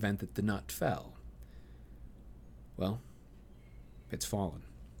station in the event that the nut fell. Well, it's fallen.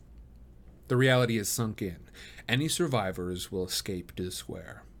 The reality has sunk in. Any survivors will escape to the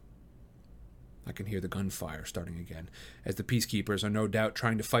square. I can hear the gunfire starting again, as the peacekeepers are no doubt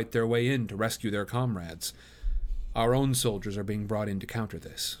trying to fight their way in to rescue their comrades. Our own soldiers are being brought in to counter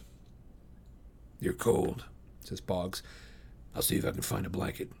this. "You're cold," says Boggs. "I'll see if I can find a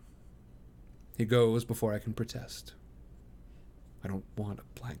blanket." He goes before I can protest. I don't want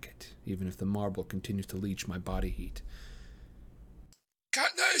a blanket, even if the marble continues to leach my body heat.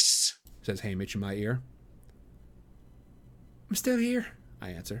 "Katniss!" says Haymitch in my ear. I'm still here, I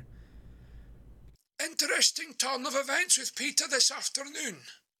answer. "Interesting turn of events with Peter this afternoon.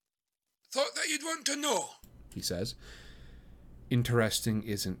 Thought that you'd want to know," he says. Interesting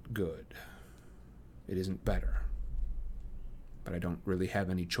isn't good. It isn't better. But I don't really have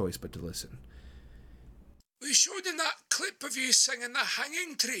any choice but to listen. "We showed in that clip of you singing the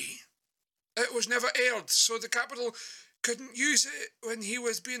Hanging Tree. It was never aired, so the Capitol couldn't use it when he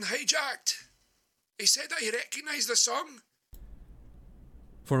was being hijacked. He said that he recognised the song."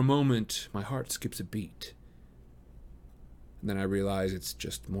 For a moment, my heart skips a beat. And then I realize it's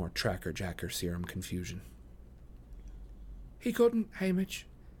just more Tracker Jacker serum confusion. He couldn't, Haymitch.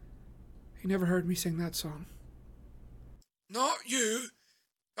 He never heard me sing that song. "Not you,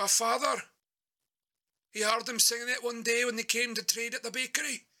 your father. He heard him singing it one day when they came to trade at the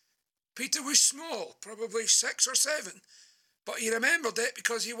bakery. Peter was small, probably 6 or 7, but he remembered it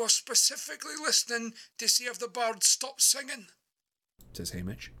because he was specifically listening to see if the birds stopped singing." Says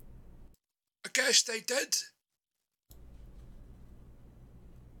Haymitch. "I guess they did."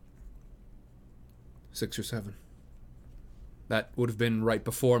 6 or 7. That would have been right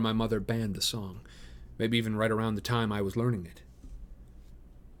before my mother banned the song. Maybe even right around the time I was learning it.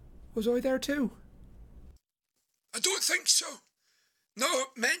 Was I there too? "I don't think so.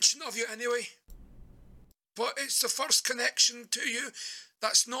 No mention of you anyway. But it's the first connection to you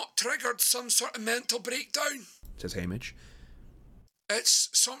that's not triggered some sort of mental breakdown. Says Haymitch. It's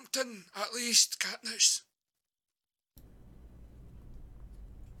something, at least, Katniss."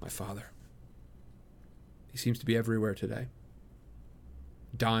 My father. He seems to be everywhere today.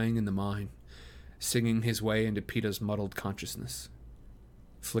 Dying in the mine, singing his way into Peeta's muddled consciousness,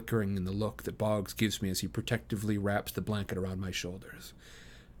 flickering in the look that Boggs gives me as he protectively wraps the blanket around my shoulders.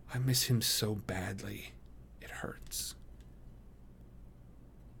 I miss him so badly. It hurts.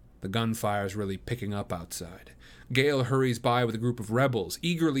 The gunfire's really picking up outside. Gale hurries by with a group of rebels,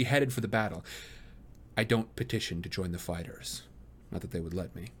 eagerly headed for the battle. I don't petition to join the fighters. Not that they would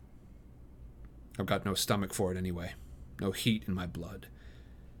let me. I've got no stomach for it anyway. No heat in my blood.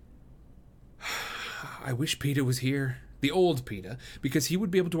 I wish Peeta was here. The old Peeta, because he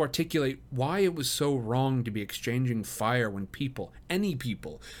would be able to articulate why it was so wrong to be exchanging fire when people, any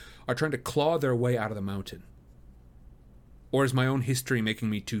people, are trying to claw their way out of the mountain. Or is my own history making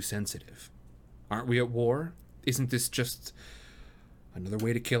me too sensitive? Aren't we at war? Isn't this just another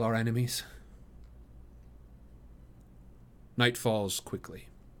way to kill our enemies? Night falls quickly.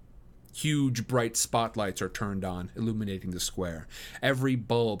 Huge, bright spotlights are turned on, illuminating the square. Every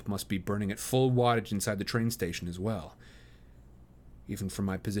bulb must be burning at full wattage inside the train station as well. Even from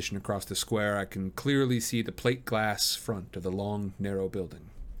my position across the square, I can clearly see the plate glass front of the long, narrow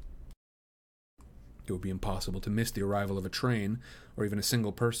building. It would be impossible to miss the arrival of a train, or even a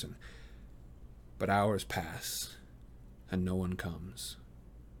single person. But hours pass, and no one comes.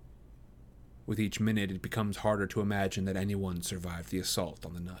 With each minute, it becomes harder to imagine that anyone survived the assault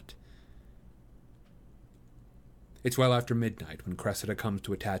on the nut. It's well after midnight when Cressida comes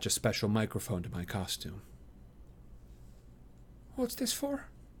to attach a special microphone to my costume. What's this for?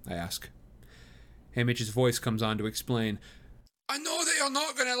 I ask. Haymitch's voice comes on to explain. "I know that you're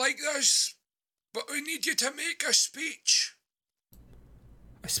not going to like this, but we need you to make a speech."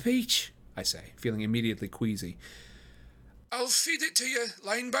 A speech? I say, feeling immediately queasy. "I'll feed it to you,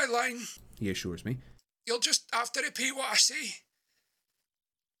 line by line. He assures me. You'll just have to repeat what I say.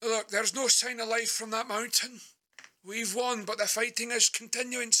 Look, there's no sign of life from that mountain. We've won, but the fighting is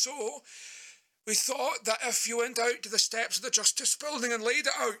continuing, so we thought that if you went out to the steps of the Justice Building and laid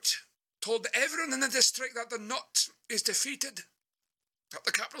it out, told everyone in the district that the nut is defeated, that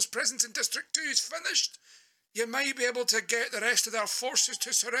the Capitol's presence in District 2 is finished, you might be able to get the rest of their forces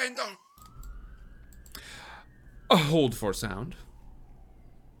to surrender." A hold for sound.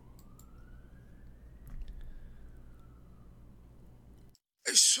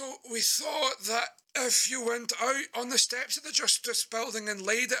 "So we thought that If you went out on the steps of the Justice Building and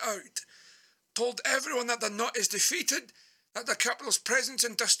laid it out, told everyone that the Nut is defeated, that the capital's presence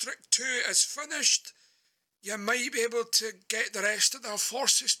in District 2 is finished, you might be able to get the rest of their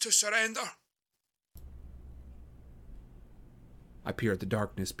forces to surrender. I peer at the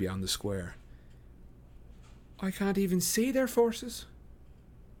darkness beyond the square. I can't even see their forces.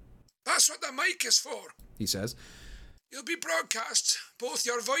 That's what the mic is for, He says. You'll be broadcast, both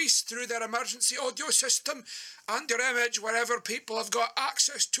your voice through their emergency audio system and your image wherever people have got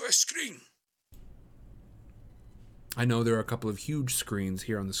access to a screen. I know there are a couple of huge screens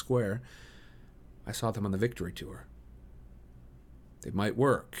here on the square. I saw them on the Victory Tour. They might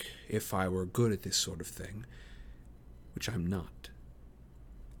work if I were good at this sort of thing, which I'm not.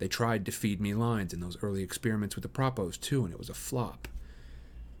 They tried to feed me lines in those early experiments with the Propos too, and it was a flop.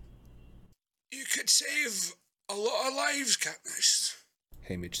 You could save a lot of lives, Katniss,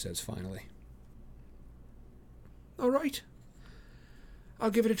 Haymitch says finally. All right.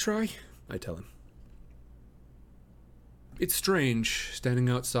 I'll give it a try, I tell him. It's strange, standing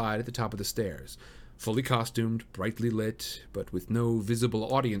outside at the top of the stairs, fully costumed, brightly lit, but with no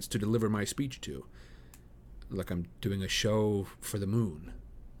visible audience to deliver my speech to. Like I'm doing a show for the moon.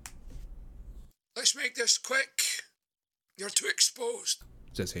 Let's make this quick. You're too exposed,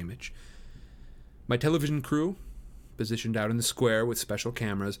 says Haymitch. My television crew, positioned out in the square with special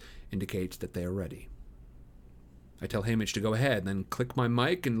cameras, indicates that they are ready. I tell Haymitch to go ahead, then click my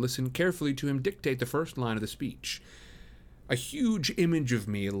mic and listen carefully to him dictate the first line of the speech. A huge image of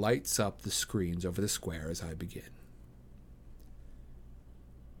me lights up the screens over the square as I begin.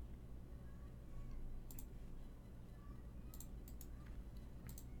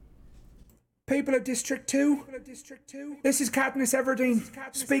 People of District 2, this is Katniss Everdeen,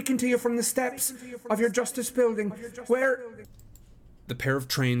 speaking to you from the steps of your Justice Building, where... The pair of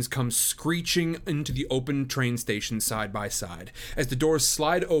trains come screeching into the open train station side by side. As the doors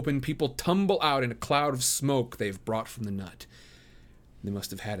slide open, people tumble out in a cloud of smoke they've brought from the Nut. They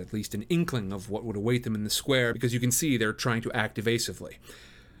must have had at least an inkling of what would await them in the square, because you can see they're trying to act evasively.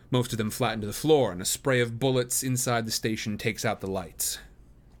 Most of them flatten to the floor, and a spray of bullets inside the station takes out the lights.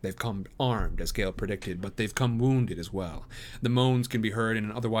 They've come armed, as Gale predicted, but they've come wounded as well. The moans can be heard in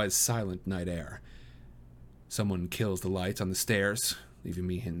an otherwise silent night air. Someone kills the lights on the stairs, leaving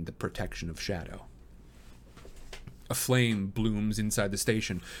me in the protection of shadow. A flame blooms inside the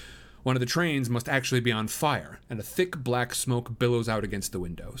station. One of the trains must actually be on fire, and a thick black smoke billows out against the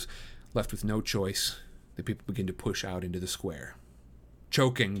windows. Left with no choice, the people begin to push out into the square,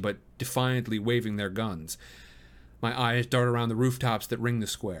 choking but defiantly waving their guns. My eyes dart around the rooftops that ring the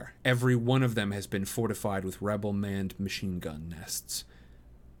square. Every one of them has been fortified with rebel-manned machine gun nests.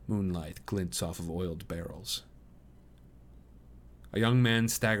 Moonlight glints off of oiled barrels. A young man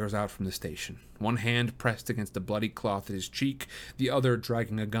staggers out from the station, one hand pressed against the bloody cloth at his cheek, the other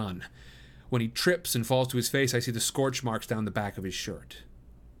dragging a gun. When he trips and falls to his face, I see the scorch marks down the back of his shirt,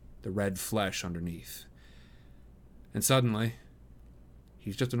 the red flesh underneath. And suddenly,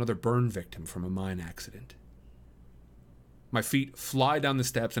 he's just another burn victim from a mine accident. My feet fly down the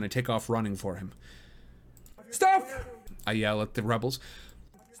steps and I take off running for him. Stop! I yell at the rebels.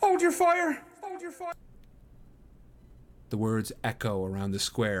 Hold your fire! Hold your fire! The words echo around the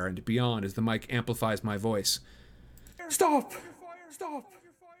square and beyond as the mic amplifies my voice. Stop! Stop!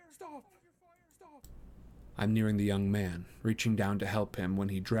 Stop! I'm nearing the young man, reaching down to help him when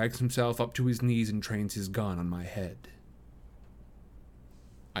he drags himself up to his knees and trains his gun on my head.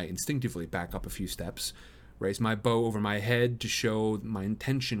 I instinctively back up a few steps, raise my bow over my head to show my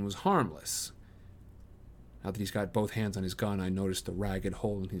intention was harmless. Now that he's got both hands on his gun, I notice the ragged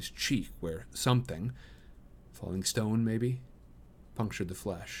hole in his cheek where something, falling stone maybe, punctured the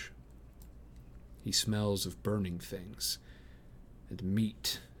flesh. He smells of burning things, and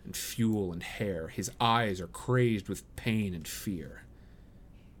meat, and fuel, and hair. His eyes are crazed with pain and fear.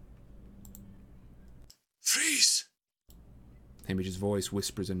 Freeze! Haymitch's voice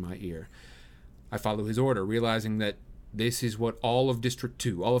whispers in my ear. I follow his order, realizing that this is what all of District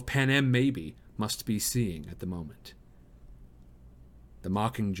 2, all of Panem maybe, must be seeing at the moment. The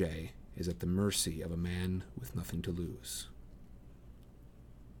Mockingjay is at the mercy of a man with nothing to lose.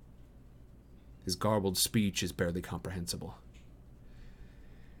 His garbled speech is barely comprehensible.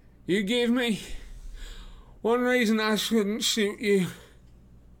 You gave me one reason I shouldn't shoot you.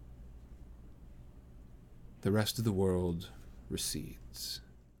 The rest of the world recedes.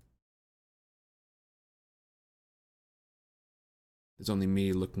 There's only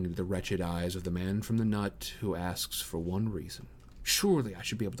me looking into the wretched eyes of the man from the Nut who asks for one reason. Surely I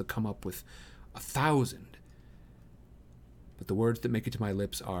should be able to come up with 1,000. But the words that make it to my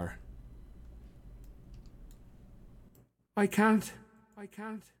lips are, I can't.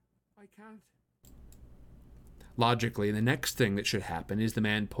 Logically, the next thing that should happen is the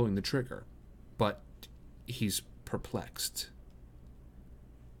man pulling the trigger. But he's perplexed,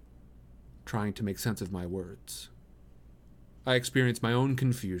 trying to make sense of my words. I experience my own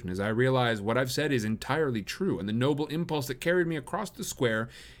confusion as I realize what I've said is entirely true, and the noble impulse that carried me across the square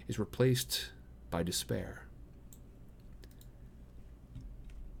is replaced by despair.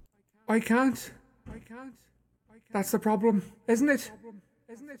 I can't. That's the problem, isn't it?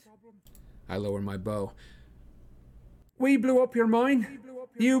 I lower my bow. We blew up your mine.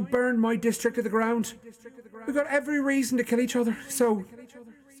 You burned my district to the ground. We've got every reason to kill each other, so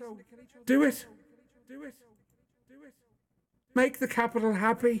do it. Make the capital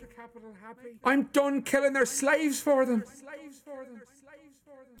happy. I'm done killing their slaves for them.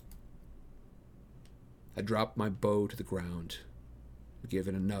 I drop my bow to the ground, give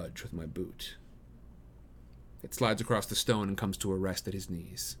it a nudge with my boot. It slides across the stone and comes to a rest at his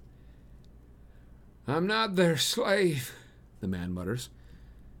knees. I'm not their slave, the man mutters.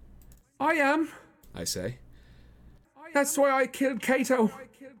 I am, I say. That's why I killed Cato.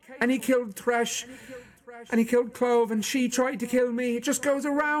 And he killed Thresh. And he killed Clove, and she tried to kill me. It just goes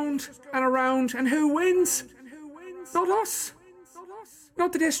around and around, and who wins? Not us.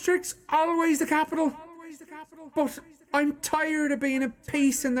 Not the districts, always the capital. But I'm tired of being a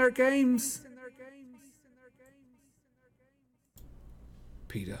piece in their games.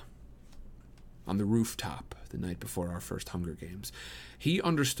 Peeta, on the rooftop the night before our first Hunger Games. He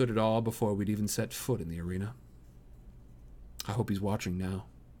understood it all before we'd even set foot in the arena. I hope he's watching now,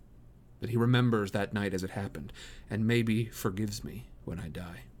 that he remembers that night as it happened, and maybe forgives me when I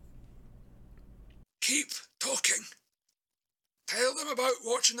die. Keep talking. Tell them about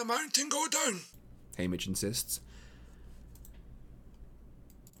watching the mountain go down, Haymitch insists.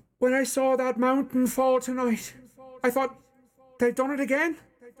 When I saw that mountain fall tonight, I thought, they've done it again?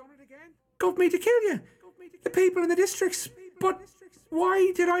 Got me to kill you. The people in the districts. But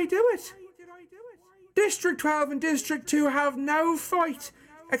why did I do it? District 12 and District 2 have no fight,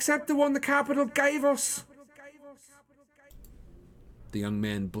 except the one the capital gave us. The young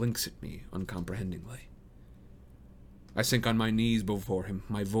man blinks at me uncomprehendingly. I sink on my knees before him,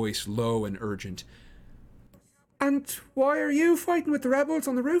 my voice low and urgent. And why are you fighting with the rebels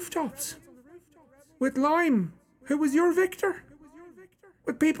on the rooftops? With Lime, who was your victor?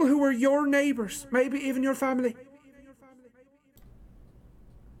 With people who were your neighbours, maybe even your family?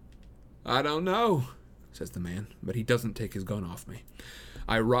 I don't know, says the man, but he doesn't take his gun off me.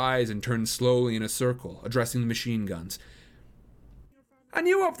 I rise and turn slowly in a circle, addressing the machine guns. And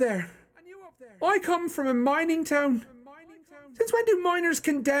you up there? I come from a mining town. Since when do miners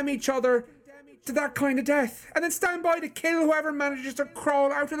condemn each other to that kind of death, and then stand by to kill whoever manages to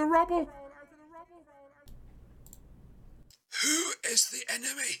crawl out of the rubble? Who is the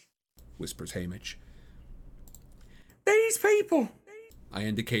enemy? Whispers Haymitch. These people I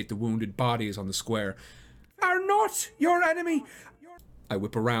indicate the wounded bodies on the square. are not your enemy. I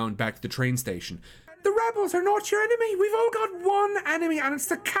whip around back to the train station. The rebels are not your enemy. We've all got one enemy, and it's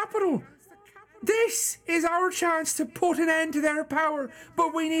the capital. This is our chance to put an end to their power,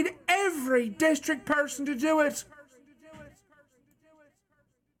 but we need every district person to do it.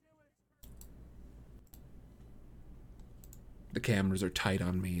 The cameras are tight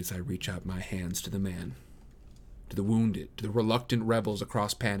on me as I reach out my hands to the man, to the wounded, to the reluctant rebels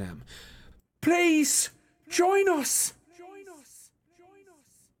across Pan Am. Please, join us.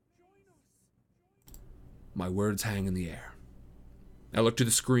 My words hang in the air. I look to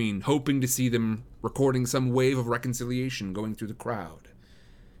the screen, hoping to see them recording some wave of reconciliation going through the crowd.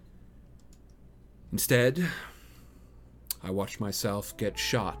 Instead, I watch myself get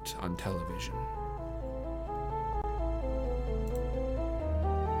shot on television.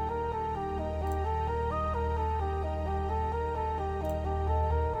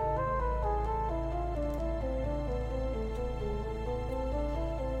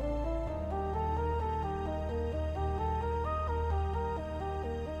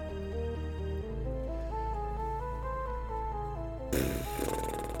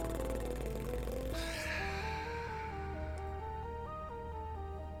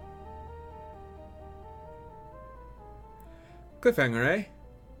 Cliffhanger, eh?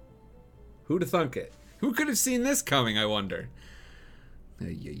 Who'd have thunk it? Who could have seen this coming, I wonder?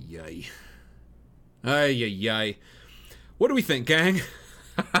 Ay, ay, ay. Ay, ay, ay. What do we think, gang?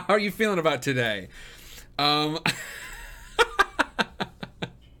 How are you feeling about today? I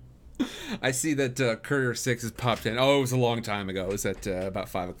see that Courier 6 has popped in. Oh, it was a long time ago. It was at about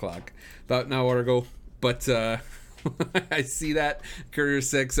 5 o'clock. About an hour ago. But I see that,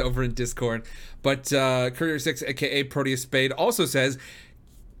 Courier6 over in Discord. But Courier6, aka Proteus Spade, also says,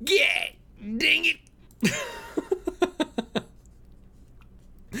 yeah, dang it.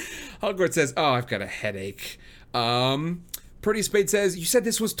 Hogwarts says, oh, I've got a headache. Proteus Spade says, you said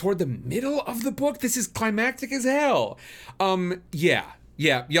this was toward the middle of the book? This is climactic as hell. Yeah,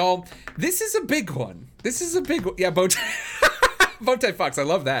 y'all, this is a big one. Yeah, Bowtie Fox, I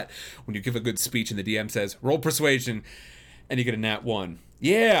love that. When you give a good speech and the DM says, roll persuasion, and you get a nat 1.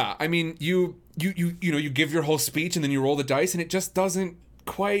 Yeah, I mean, you give your whole speech and then you roll the dice and it just doesn't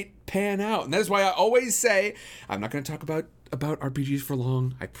quite pan out. And that is why I always say, I'm not going to talk about RPGs for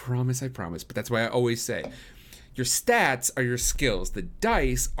long. I promise. But that's why I always say, your stats are your skills. The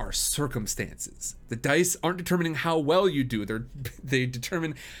dice are circumstances. The dice aren't determining how well you do. They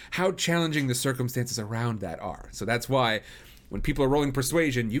determine how challenging the circumstances around that are. So that's why when people are rolling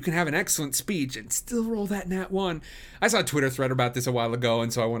persuasion, you can have an excellent speech and still roll that nat 1. I saw a Twitter thread about this a while ago,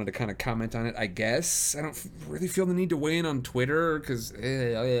 and so I wanted to kind of comment on it, I guess. I don't really feel the need to weigh in on Twitter, because,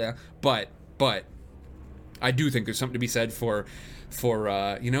 but I do think there's something to be said for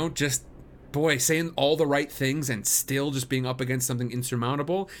just, boy, saying all the right things and still just being up against something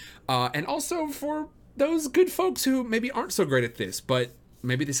insurmountable. And also for those good folks who maybe aren't so great at this, but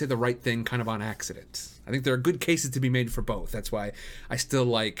maybe they say the right thing kind of on accident. I think there are good cases to be made for both. That's why I still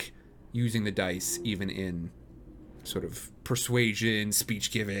like using the dice, even in sort of persuasion,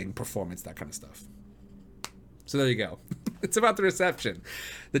 speech giving, performance, that kind of stuff. So there you go. It's about the reception.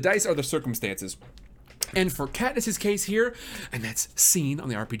 The dice are the circumstances. And for Katniss's case here, and that's seen on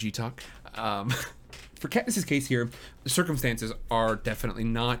the RPG Talk, for Katniss's case here, the circumstances are definitely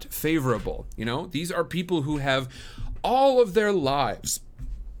not favorable. You know, these are people who have all of their lives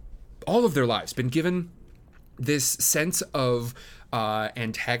been given this sense of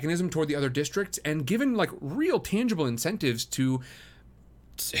antagonism toward the other districts and given like real tangible incentives to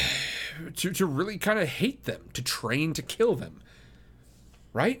really kind of hate them, to train to kill them.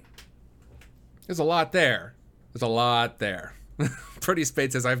 Right? There's a lot there. Pretty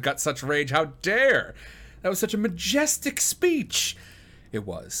Spade says, I've got such rage, how dare! That was such a majestic speech. It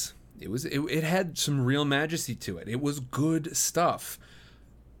was. It had some real majesty to it. It was good stuff.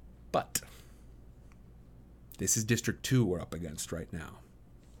 But this is District 2 we're up against right now.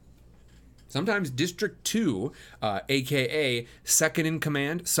 Sometimes District 2, aka second in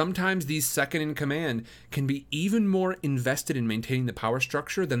command, sometimes these second in command can be even more invested in maintaining the power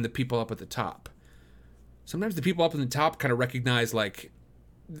structure than the people up at the top. Sometimes the people up in the top kind of recognize, like,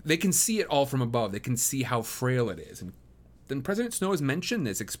 they can see it all from above. They can see how frail it is. And then President Snow has mentioned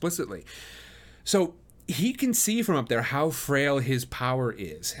this explicitly. So he can see from up there how frail his power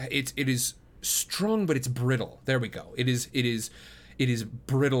is. It is strong, but it's brittle. There we go. It is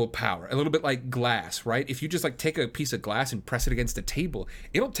brittle power. A little bit like glass, right? If you just like take a piece of glass and press it against a table,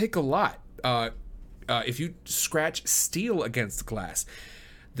 it'll take a lot. If you scratch steel against glass,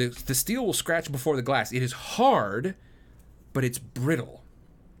 the steel will scratch before the glass. It is hard, but it's brittle.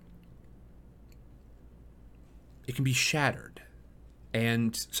 It can be shattered.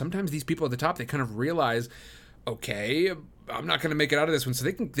 And sometimes these people at the top, they kind of realize, okay, I'm not going to make it out of this one. So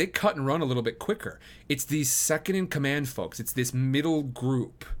they cut and run a little bit quicker. It's these second in command folks. It's this middle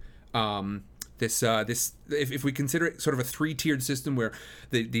group. If we consider it sort of a 3-tiered system where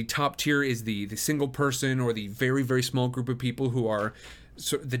the top tier is the single person or the very, very small group of people who are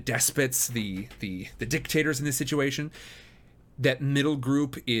sort of the despots, the dictators in this situation. That middle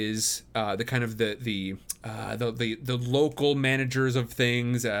group is the kind of the local managers of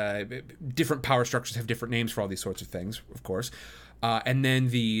things. Different power structures have different names for all these sorts of things, of course. And then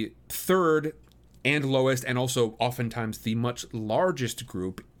the third and lowest, and also oftentimes the much largest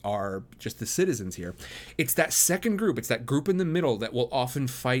group, are just the citizens here. It's that second group. It's that group in the middle that will often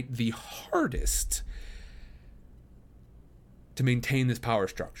fight the hardest to maintain this power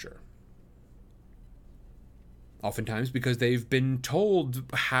structure. Oftentimes because they've been told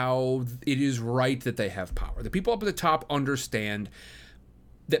how it is right that they have power. The people up at the top understand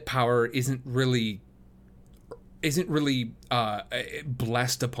that power isn't really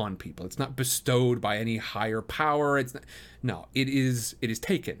blessed upon people. It's not bestowed by any higher power. It is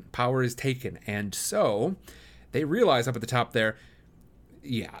taken. Power is taken. And so they realize up at the top there,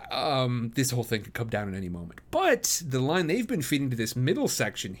 this whole thing could come down at any moment. But the line they've been feeding to this middle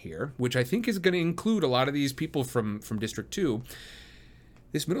section here, which I think is going to include a lot of these people from District 2,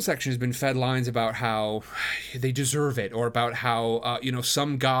 this middle section has been fed lines about how they deserve it, or about how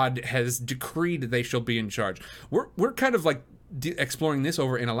some god has decreed that they shall be in charge. We're kind of like exploring this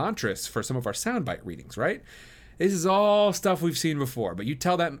over in Elantris for some of our soundbite readings, right? This is all stuff we've seen before. But you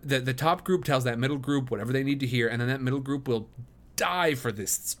tell that the top group tells that middle group whatever they need to hear, and then that middle group will die for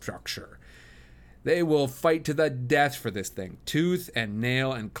this structure. They will fight to the death for this thing, tooth and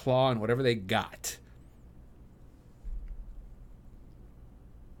nail and claw and whatever they got.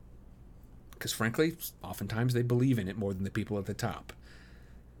 Because frankly, oftentimes they believe in it more than the people at the top.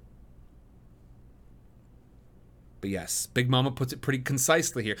 But yes, Big Mama puts it pretty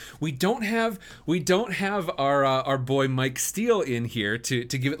concisely here. We don't have our boy Mike Steele in here to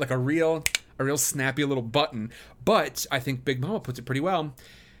give it like a real snappy little button. But I think Big Mama puts it pretty well.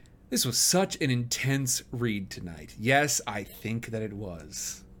 This was such an intense read tonight. Yes, I think that it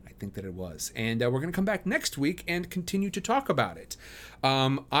was. And we're going to come back next week and continue to talk about it.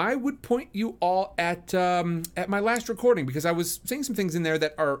 I would point you all at my last recording because I was saying some things in there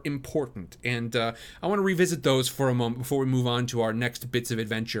that are important. And I want to revisit those for a moment before we move on to our next bits of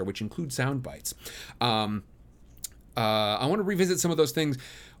adventure, which include sound bites. I want to revisit some of those things.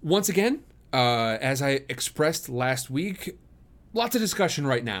 Once again, as I expressed last week, lots of discussion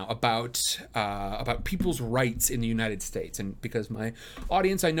right now about people's rights in the United States, and because my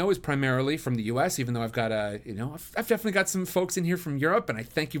audience I know is primarily from the U.S., even though I've got I've definitely got some folks in here from Europe, and I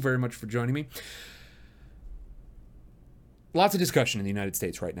thank you very much for joining me. Lots of discussion in the United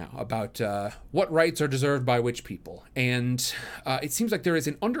States right now about what rights are deserved by which people, and it seems like there is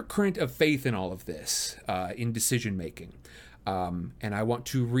an undercurrent of faith in all of this in decision making, and I want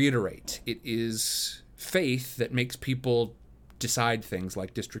to reiterate: it is faith that makes people decide things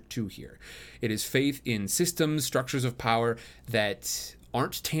like District 2 here. It is faith in systems, structures of power that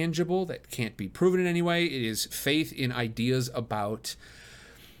aren't tangible, that can't be proven in any way. It is faith in ideas about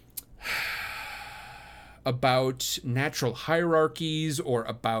natural hierarchies or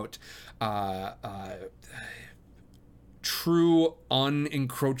about true,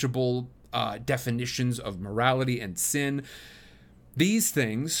 unencroachable definitions of morality and sin. These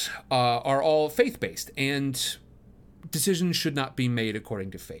things are all faith-based, and decisions should not be made according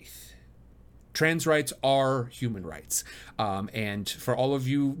to faith. Trans rights are human rights. And for all of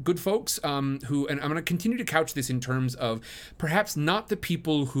you good folks who, and I'm going to continue to couch this in terms of perhaps not the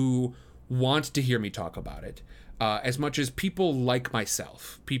people who want to hear me talk about it, as much as people like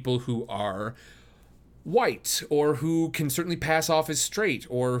myself, people who are white, or who can certainly pass off as straight,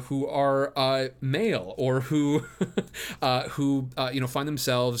 or who are male, or who find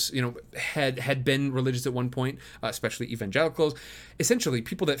themselves had been religious at one point, especially evangelicals, essentially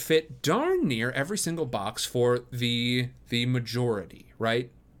people that fit darn near every single box for the majority,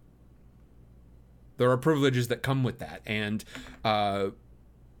 right? There are privileges that come with that, and some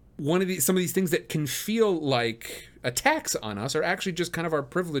of these things that can feel like attacks on us are actually just kind of our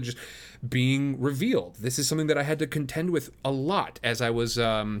privileges being revealed. This is something that I had to contend with a lot as I was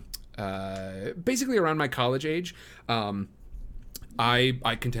basically around my college age.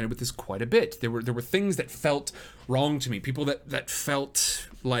 I contended with this quite a bit. There were things that felt wrong to me, people that felt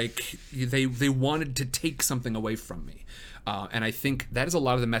like they wanted to take something away from me. And I think that is a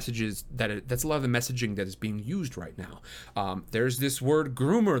lot of the messages that's a lot of the messaging that is being used right now. There's this word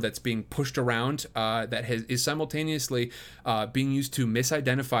groomer that's being pushed around that is simultaneously being used to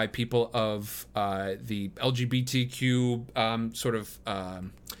misidentify people of the LGBTQ sort of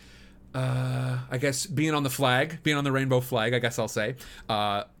I guess being on the rainbow flag, I guess I'll say,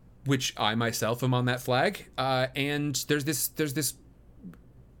 which I myself am on that flag. And there's this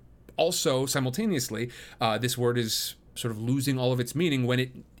also simultaneously this word is sort of losing all of its meaning when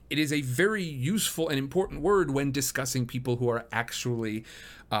it is a very useful and important word when discussing people who are actually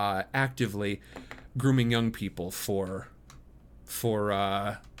actively grooming young people for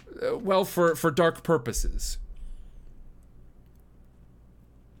dark purposes.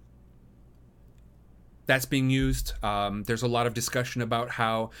 That's being used. There's a lot of discussion about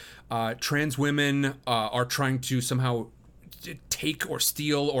how trans women are trying to somehow take or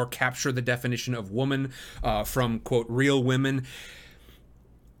steal or capture the definition of woman from, quote, real women.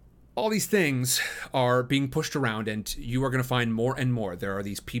 All these things are being pushed around, and you are going to find more and more. There are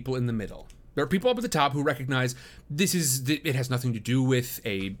these people in the middle. There are people up at the top who recognize it has nothing to do with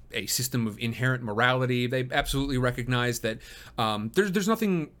a system of inherent morality. They absolutely recognize that there's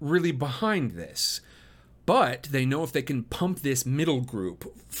nothing really behind this. But they know if they can pump this middle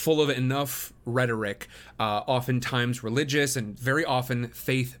group full of enough rhetoric, oftentimes religious and very often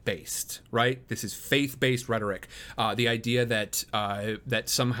faith-based, right? This is faith-based rhetoric. The idea that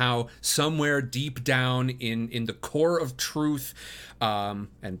somehow, somewhere deep down in the core of truth,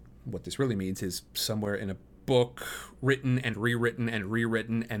 and what this really means is somewhere in a book written and rewritten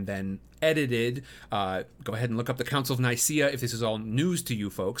and then edited. Go ahead and look up the Council of Nicaea if this is all news to you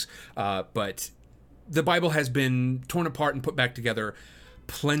folks. But the Bible has been torn apart and put back together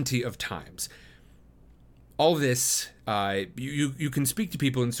plenty of times. All this, you can speak to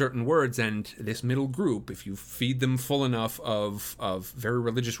people in certain words, and this middle group, if you feed them full enough of very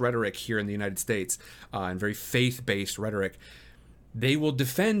religious rhetoric here in the United States, and very faith-based rhetoric, they will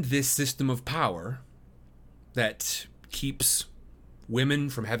defend this system of power that keeps women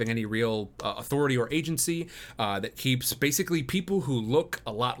from having any real authority or agency, that keeps basically people who look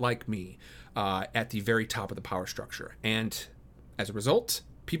a lot like me at the very top of the power structure. And as a result,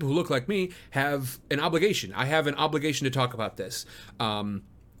 people who look like me have an obligation. I have an obligation to talk about this.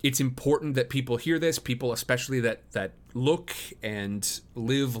 It's important that people hear this, people especially that look and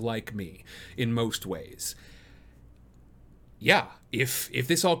live like me in most ways. Yeah, if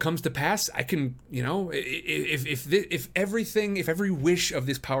this all comes to pass, I can, if every wish of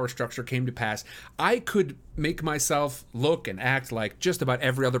this power structure came to pass, I could make myself look and act like just about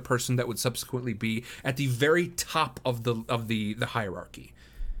every other person that would subsequently be at the very top of the hierarchy.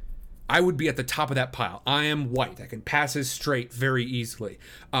 I would be at the top of that pile. I am white. I can pass as straight very easily.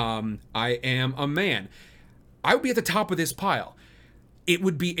 I am a man. I would be at the top of this pile. It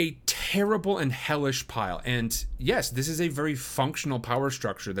would be a terrible and hellish pile. And yes, this is a very functional power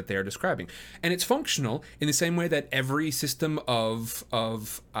structure that they are describing. And it's functional in the same way that every system of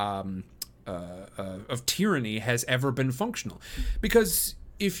tyranny has ever been functional. Because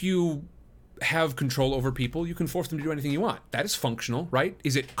if you have control over people, you can force them to do anything you want. That is functional, right?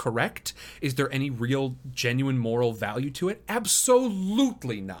 Is it correct? Is there any real, genuine moral value to it?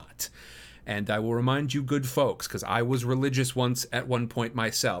 Absolutely not. And I will remind you good folks, because I was religious once at one point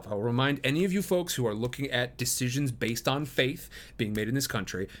myself. I will remind any of you folks who are looking at decisions based on faith being made in this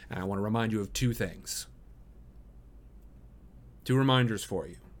country, and I want to remind you of two things. Two reminders for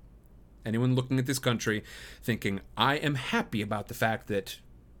you. Anyone looking at this country thinking, I am happy about the fact that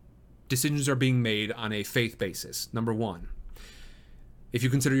decisions are being made on a faith basis. Number one, if you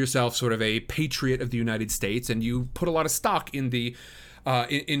consider yourself sort of a patriot of the United States and you put a lot of stock in the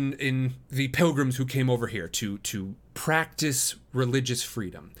in the pilgrims who came over here to practice religious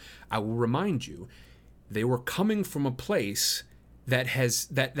freedom, I will remind you, they were coming from a place that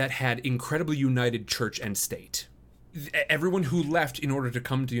had incredibly united church and state. Everyone who left in order to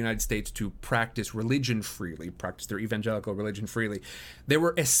come to the United States to practice religion freely, practice their evangelical religion freely, they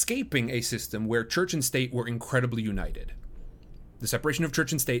were escaping a system where church and state were incredibly united. The separation of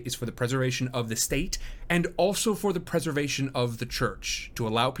church and state is for the preservation of the state and also for the preservation of the church, to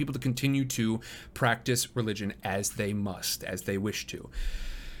allow people to continue to practice religion as they must, as they wish to.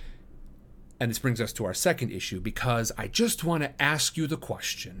 And this brings us to our second issue, because I just want to ask you the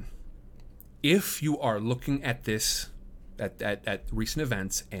question. If you are looking at this, at recent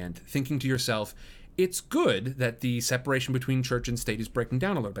events, and thinking to yourself, it's good that the separation between church and state is breaking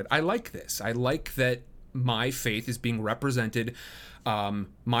down a little bit. I like this. I like that my faith is being represented.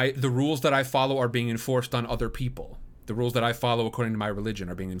 The rules that I follow are being enforced on other people. The rules that I follow according to my religion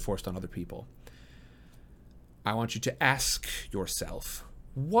are being enforced on other people. I want you to ask yourself,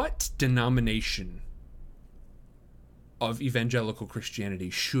 what denomination of evangelical Christianity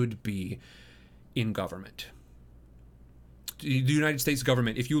should be in government? The United States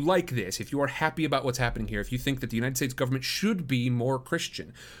government, if you like this, if you are happy about what's happening here, if you think that the United States government should be more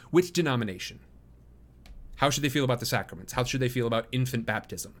Christian, which denomination? How should they feel about the sacraments? How should they feel about infant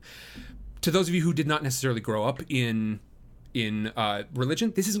baptism? To those of you who did not necessarily grow up in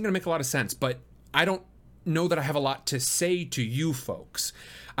religion, this isn't going to make a lot of sense, but I don't know that I have a lot to say to you folks.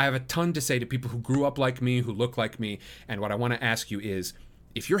 I have a ton to say to people who grew up like me, who look like me, and what I want to ask you is,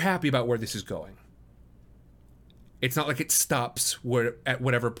 if you're happy about where this is going, it's not like it stops at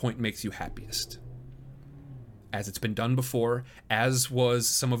whatever point makes you happiest. As it's been done before, as was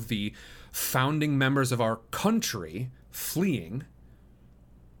some of the founding members of our country fleeing,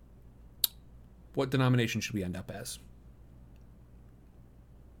 what denomination should we end up as?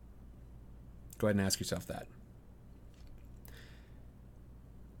 Go ahead and ask yourself that.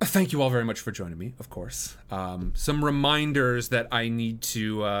 Thank you all very much for joining me, of course. Some reminders that I need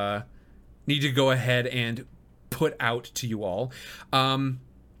to go ahead and put out to you all.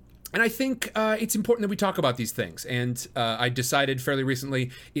 And I think it's important that we talk about these things. And I decided fairly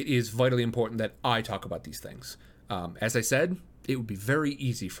recently it is vitally important that I talk about these things. As I said, it would be very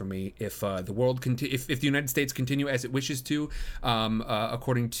easy for me if the world if the United States continue as it wishes to,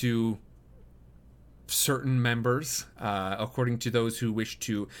 according to certain members, according to those who wish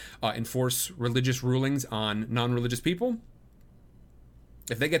to enforce religious rulings on non-religious people.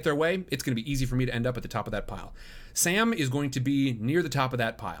 If they get their way, it's going to be easy for me to end up at the top of that pile. Sam is going to be near the top of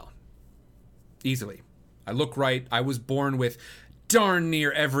that pile. Easily. I look right. I was born with darn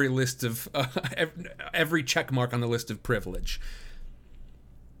near every list of every check mark on the list of privilege.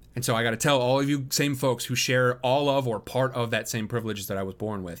 And so I got to tell all of you same folks who share all of or part of that same privilege that I was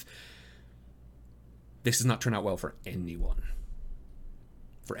born with, this does not turn out well for anyone.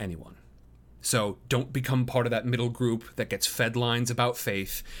 For anyone. So don't become part of that middle group that gets fed lines about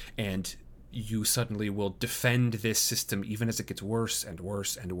faith, and you suddenly will defend this system even as it gets worse and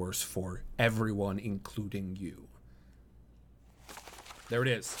worse and worse for everyone, including you. There it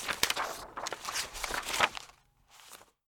is.